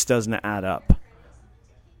 Because this doesn't add up.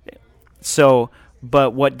 So,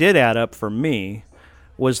 but what did add up for me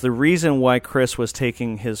was the reason why Chris was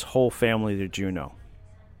taking his whole family to Juneau.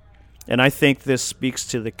 And I think this speaks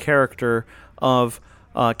to the character of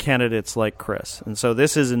candidates like Chris. And so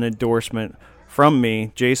this is an endorsement from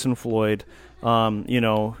me, Jason Floyd,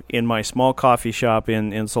 in my small coffee shop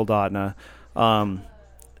in Soldotna,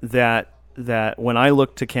 that when I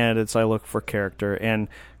look to candidates, I look for character. And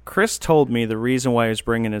Chris told me the reason why he was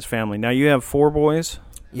bringing his family. Now, you have 4 boys?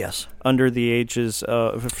 Yes. Under the ages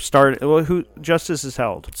of who Justice is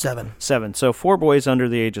held? 7. 7. So 4 boys under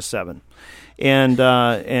the age of 7.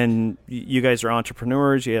 And you guys are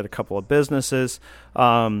entrepreneurs. You had a couple of businesses.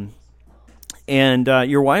 And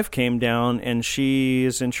your wife came down, and she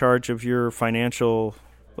is in charge of your financial,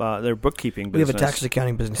 their bookkeeping business. We have a tax and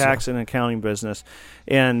accounting business. Tax and accounting business.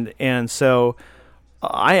 And so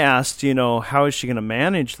I asked, how is she going to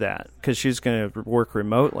manage that? Because she's going to work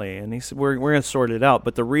remotely. And he said, we're going to sort it out.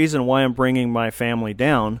 But the reason why I'm bringing my family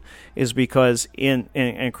down is because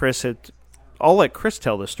and Chris had, I'll let Chris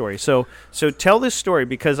tell this story. So tell this story,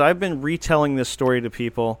 because I've been retelling this story to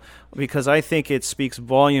people because I think it speaks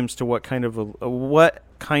volumes to what kind of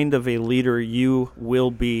a leader you will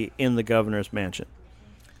be in the governor's mansion.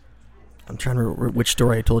 I'm trying to remember which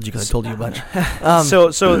story I told you, because I told you a bunch.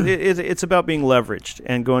 So it's about being leveraged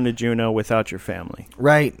and going to Juneau without your family.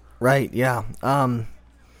 Right, yeah.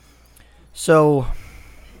 So,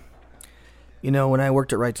 when I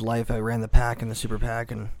worked at Right to Life, I ran the PAC and the Super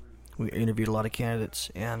PAC, and we interviewed a lot of candidates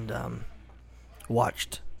and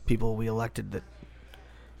watched people we elected that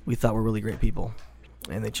we thought were really great people.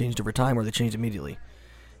 And they changed over time, or they changed immediately.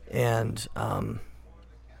 And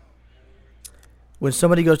when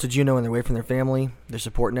somebody goes to Juneau and they're away from their family, their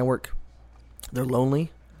support network, they're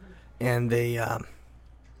lonely, and they're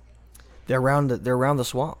around the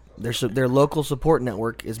swamp. Their local support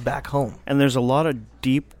network is back home, and there's a lot of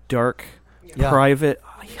deep, dark, private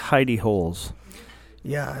hidey holes.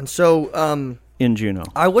 Yeah, and so in Juneau?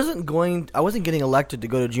 I wasn't getting elected to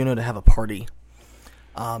go to Juneau to have a party.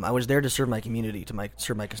 I was there to serve my community,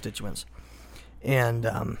 serve my constituents, and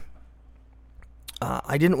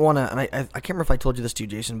I didn't want to. And I can't remember if I told you this to you,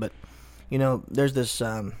 Jason, but there's this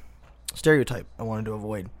stereotype I wanted to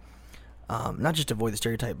avoid. Not just avoid the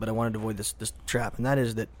stereotype, but I wanted to avoid this trap, and that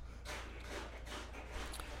is that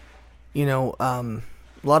a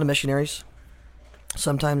lot of missionaries,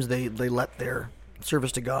 sometimes they let their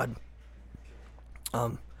service to God,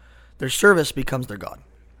 their service becomes their God,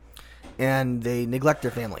 and they neglect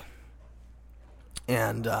their family,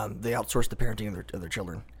 and they outsource the parenting of their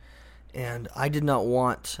children. And I did not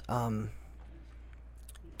want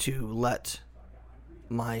to let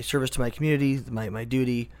my service to my community, my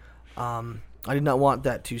duty, I did not want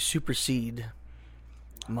that to supersede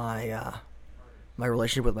my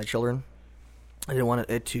relationship with my children. I didn't want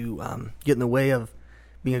it to get in the way of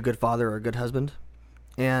being a good father or a good husband.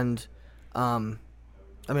 And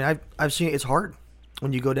I've seen it's hard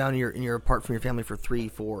when you go down and you're apart from your family for 3,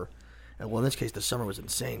 4, well, in this case, the summer was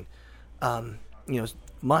insane,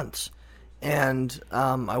 months. And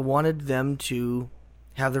I wanted them to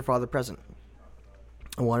have their father present.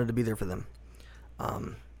 I wanted to be there for them.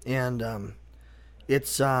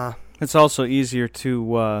 It's also easier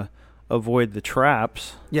to avoid the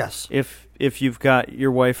traps. Yes. If you've got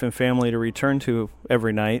your wife and family to return to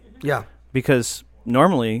every night. Yeah. Because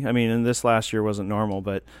normally, and this last year wasn't normal,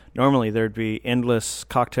 but normally there'd be endless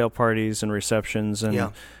cocktail parties and receptions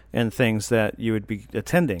and things that you would be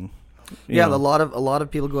attending. Yeah, a lot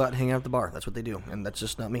of people go out and hang out at the bar. That's what they do, and that's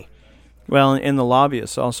just not me. Well, and the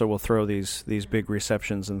lobbyists also will throw these big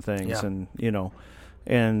receptions and things, and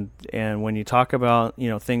and when you talk about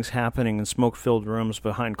things happening in smoke-filled rooms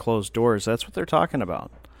behind closed doors, that's what they're talking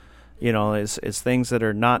about. Is things that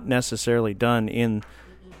are not necessarily done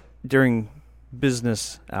during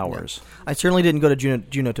business hours. Yeah. I certainly didn't go to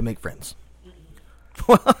Juneau to make friends.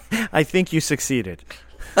 Well, I think you succeeded.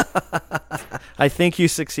 I think you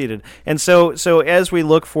succeeded. And so as we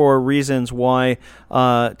look for reasons why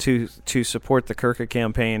to support the Kurka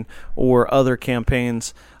campaign or other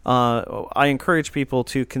campaigns, I encourage people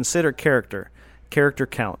to consider character. Character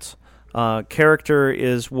counts. Character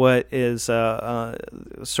is what is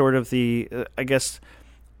sort of the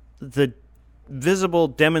visible,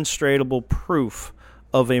 demonstrable proof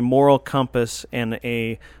of a moral compass and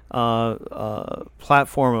a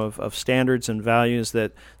platform of standards and values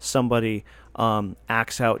that somebody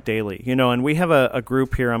acts out daily. And we have a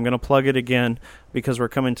group here. I'm going to plug it again because we're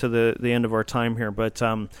coming to the end of our time here. But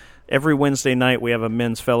every Wednesday night we have a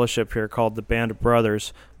men's fellowship here called the Band of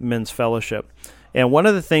Brothers Men's Fellowship. And one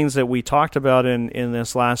of the things that we talked about in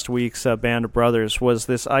this last week's Band of Brothers was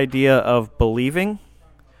this idea of believing,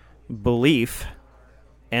 belief,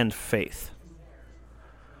 and faith.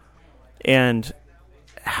 And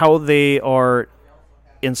how they are,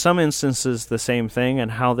 in some instances, the same thing,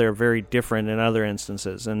 and how they're very different in other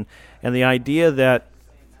instances. And the idea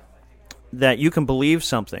that you can believe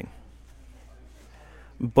something,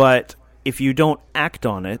 but if you don't act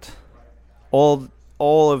on it, all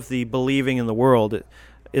of the believing in the world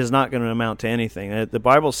is not going to amount to anything. The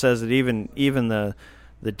Bible says that even the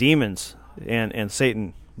demons and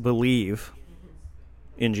Satan believe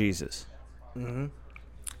in Jesus. Mm-hmm.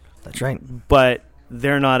 That's right. But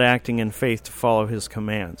they're not acting in faith to follow his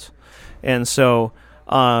commands. And so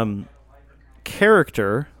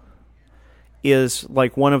character is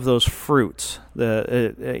like one of those fruits.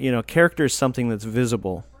 Character is something that's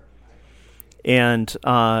visible. And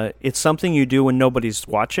it's something you do when nobody's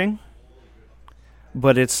watching,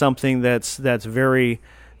 but it's something that's very,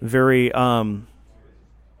 very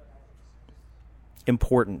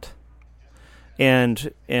important.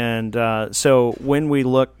 And so when we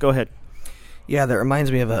look, go ahead. Yeah, that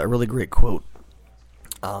reminds me of a really great quote.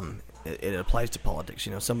 It applies to politics.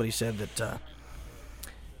 Somebody said that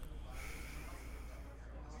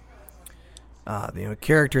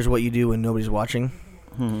character is what you do when nobody's watching.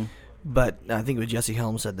 Mm-hmm. But I think it was Jesse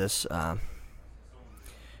Helms said this. But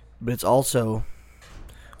it's also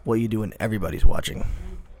what you do when everybody's watching.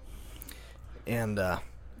 And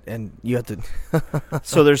you have to.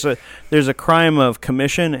 So there's a crime of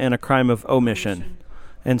commission and a crime of omission.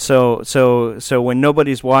 And so when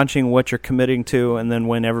nobody's watching, what you're committing to, and then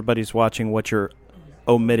when everybody's watching, what you're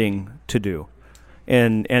omitting to do.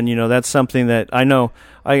 And that's something that I know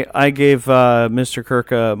I gave Mr.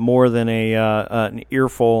 Kurka more than an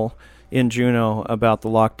earful in Juneau about the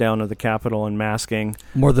lockdown of the Capitol and masking.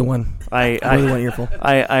 More than one. More than one earful.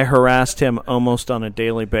 I harassed him almost on a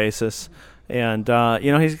daily basis. And,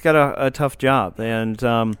 he's got a tough job.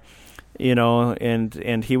 And,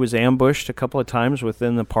 and he was ambushed a couple of times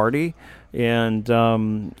within the party, and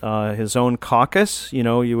his own caucus.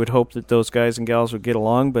 You would hope that those guys and gals would get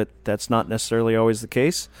along, but that's not necessarily always the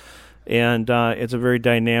case. And it's a very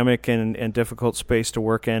dynamic and difficult space to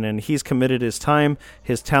work in. And he's committed his time,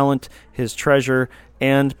 his talent, his treasure,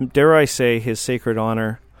 and, dare I say, his sacred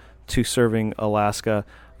honor to serving Alaska.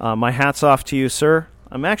 My hat's off to you, sir.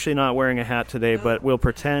 I'm actually not wearing a hat today, but we'll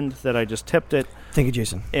pretend that I just tipped it. Thank you,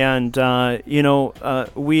 Jason. And,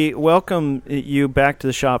 we welcome you back to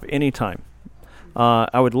the shop anytime.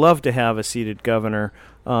 I would love to have a seated governor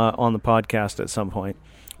on the podcast at some point.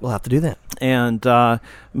 We'll have to do that. And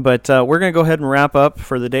but we're going to go ahead and wrap up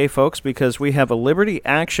for the day, folks, because we have a Liberty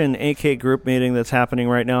Action AK group meeting that's happening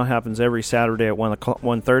right now. It happens every Saturday at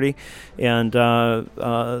 1:30, and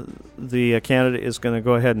the candidate is going to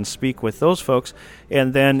go ahead and speak with those folks.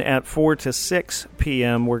 And then at 4 to 6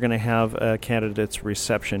 p.m., we're going to have a candidate's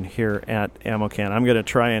reception here at AmmoCan. I'm going to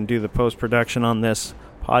try and do the post-production on this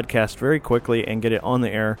podcast very quickly and get it on the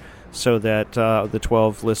air, so that the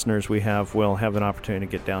 12 listeners we have will have an opportunity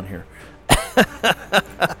to get down here.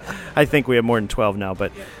 I think we have more than 12 now,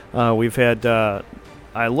 but we've had,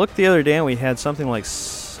 I looked the other day and we had something like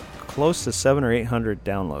close to 700 or 800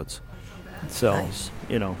 downloads. So, Nice.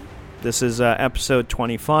 This is episode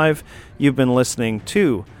 25. You've been listening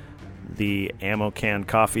to the AmmoCan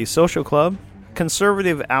Coffee Social Club,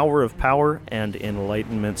 Conservative Hour of Power, and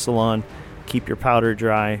Enlightenment Salon. Keep your powder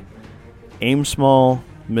dry. Aim small.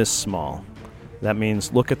 Miss small. That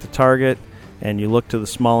means look at the target and you look to the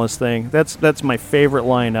smallest thing. That's my favorite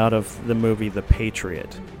line out of the movie The Patriot.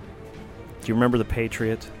 Do you remember The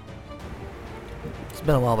Patriot? It's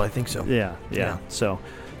been a while, but I think so. Yeah. So,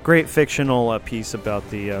 great fictional piece about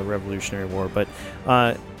the Revolutionary War. But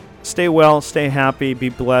stay well, stay happy, be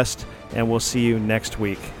blessed, and we'll see you next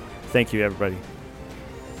week. Thank you, everybody.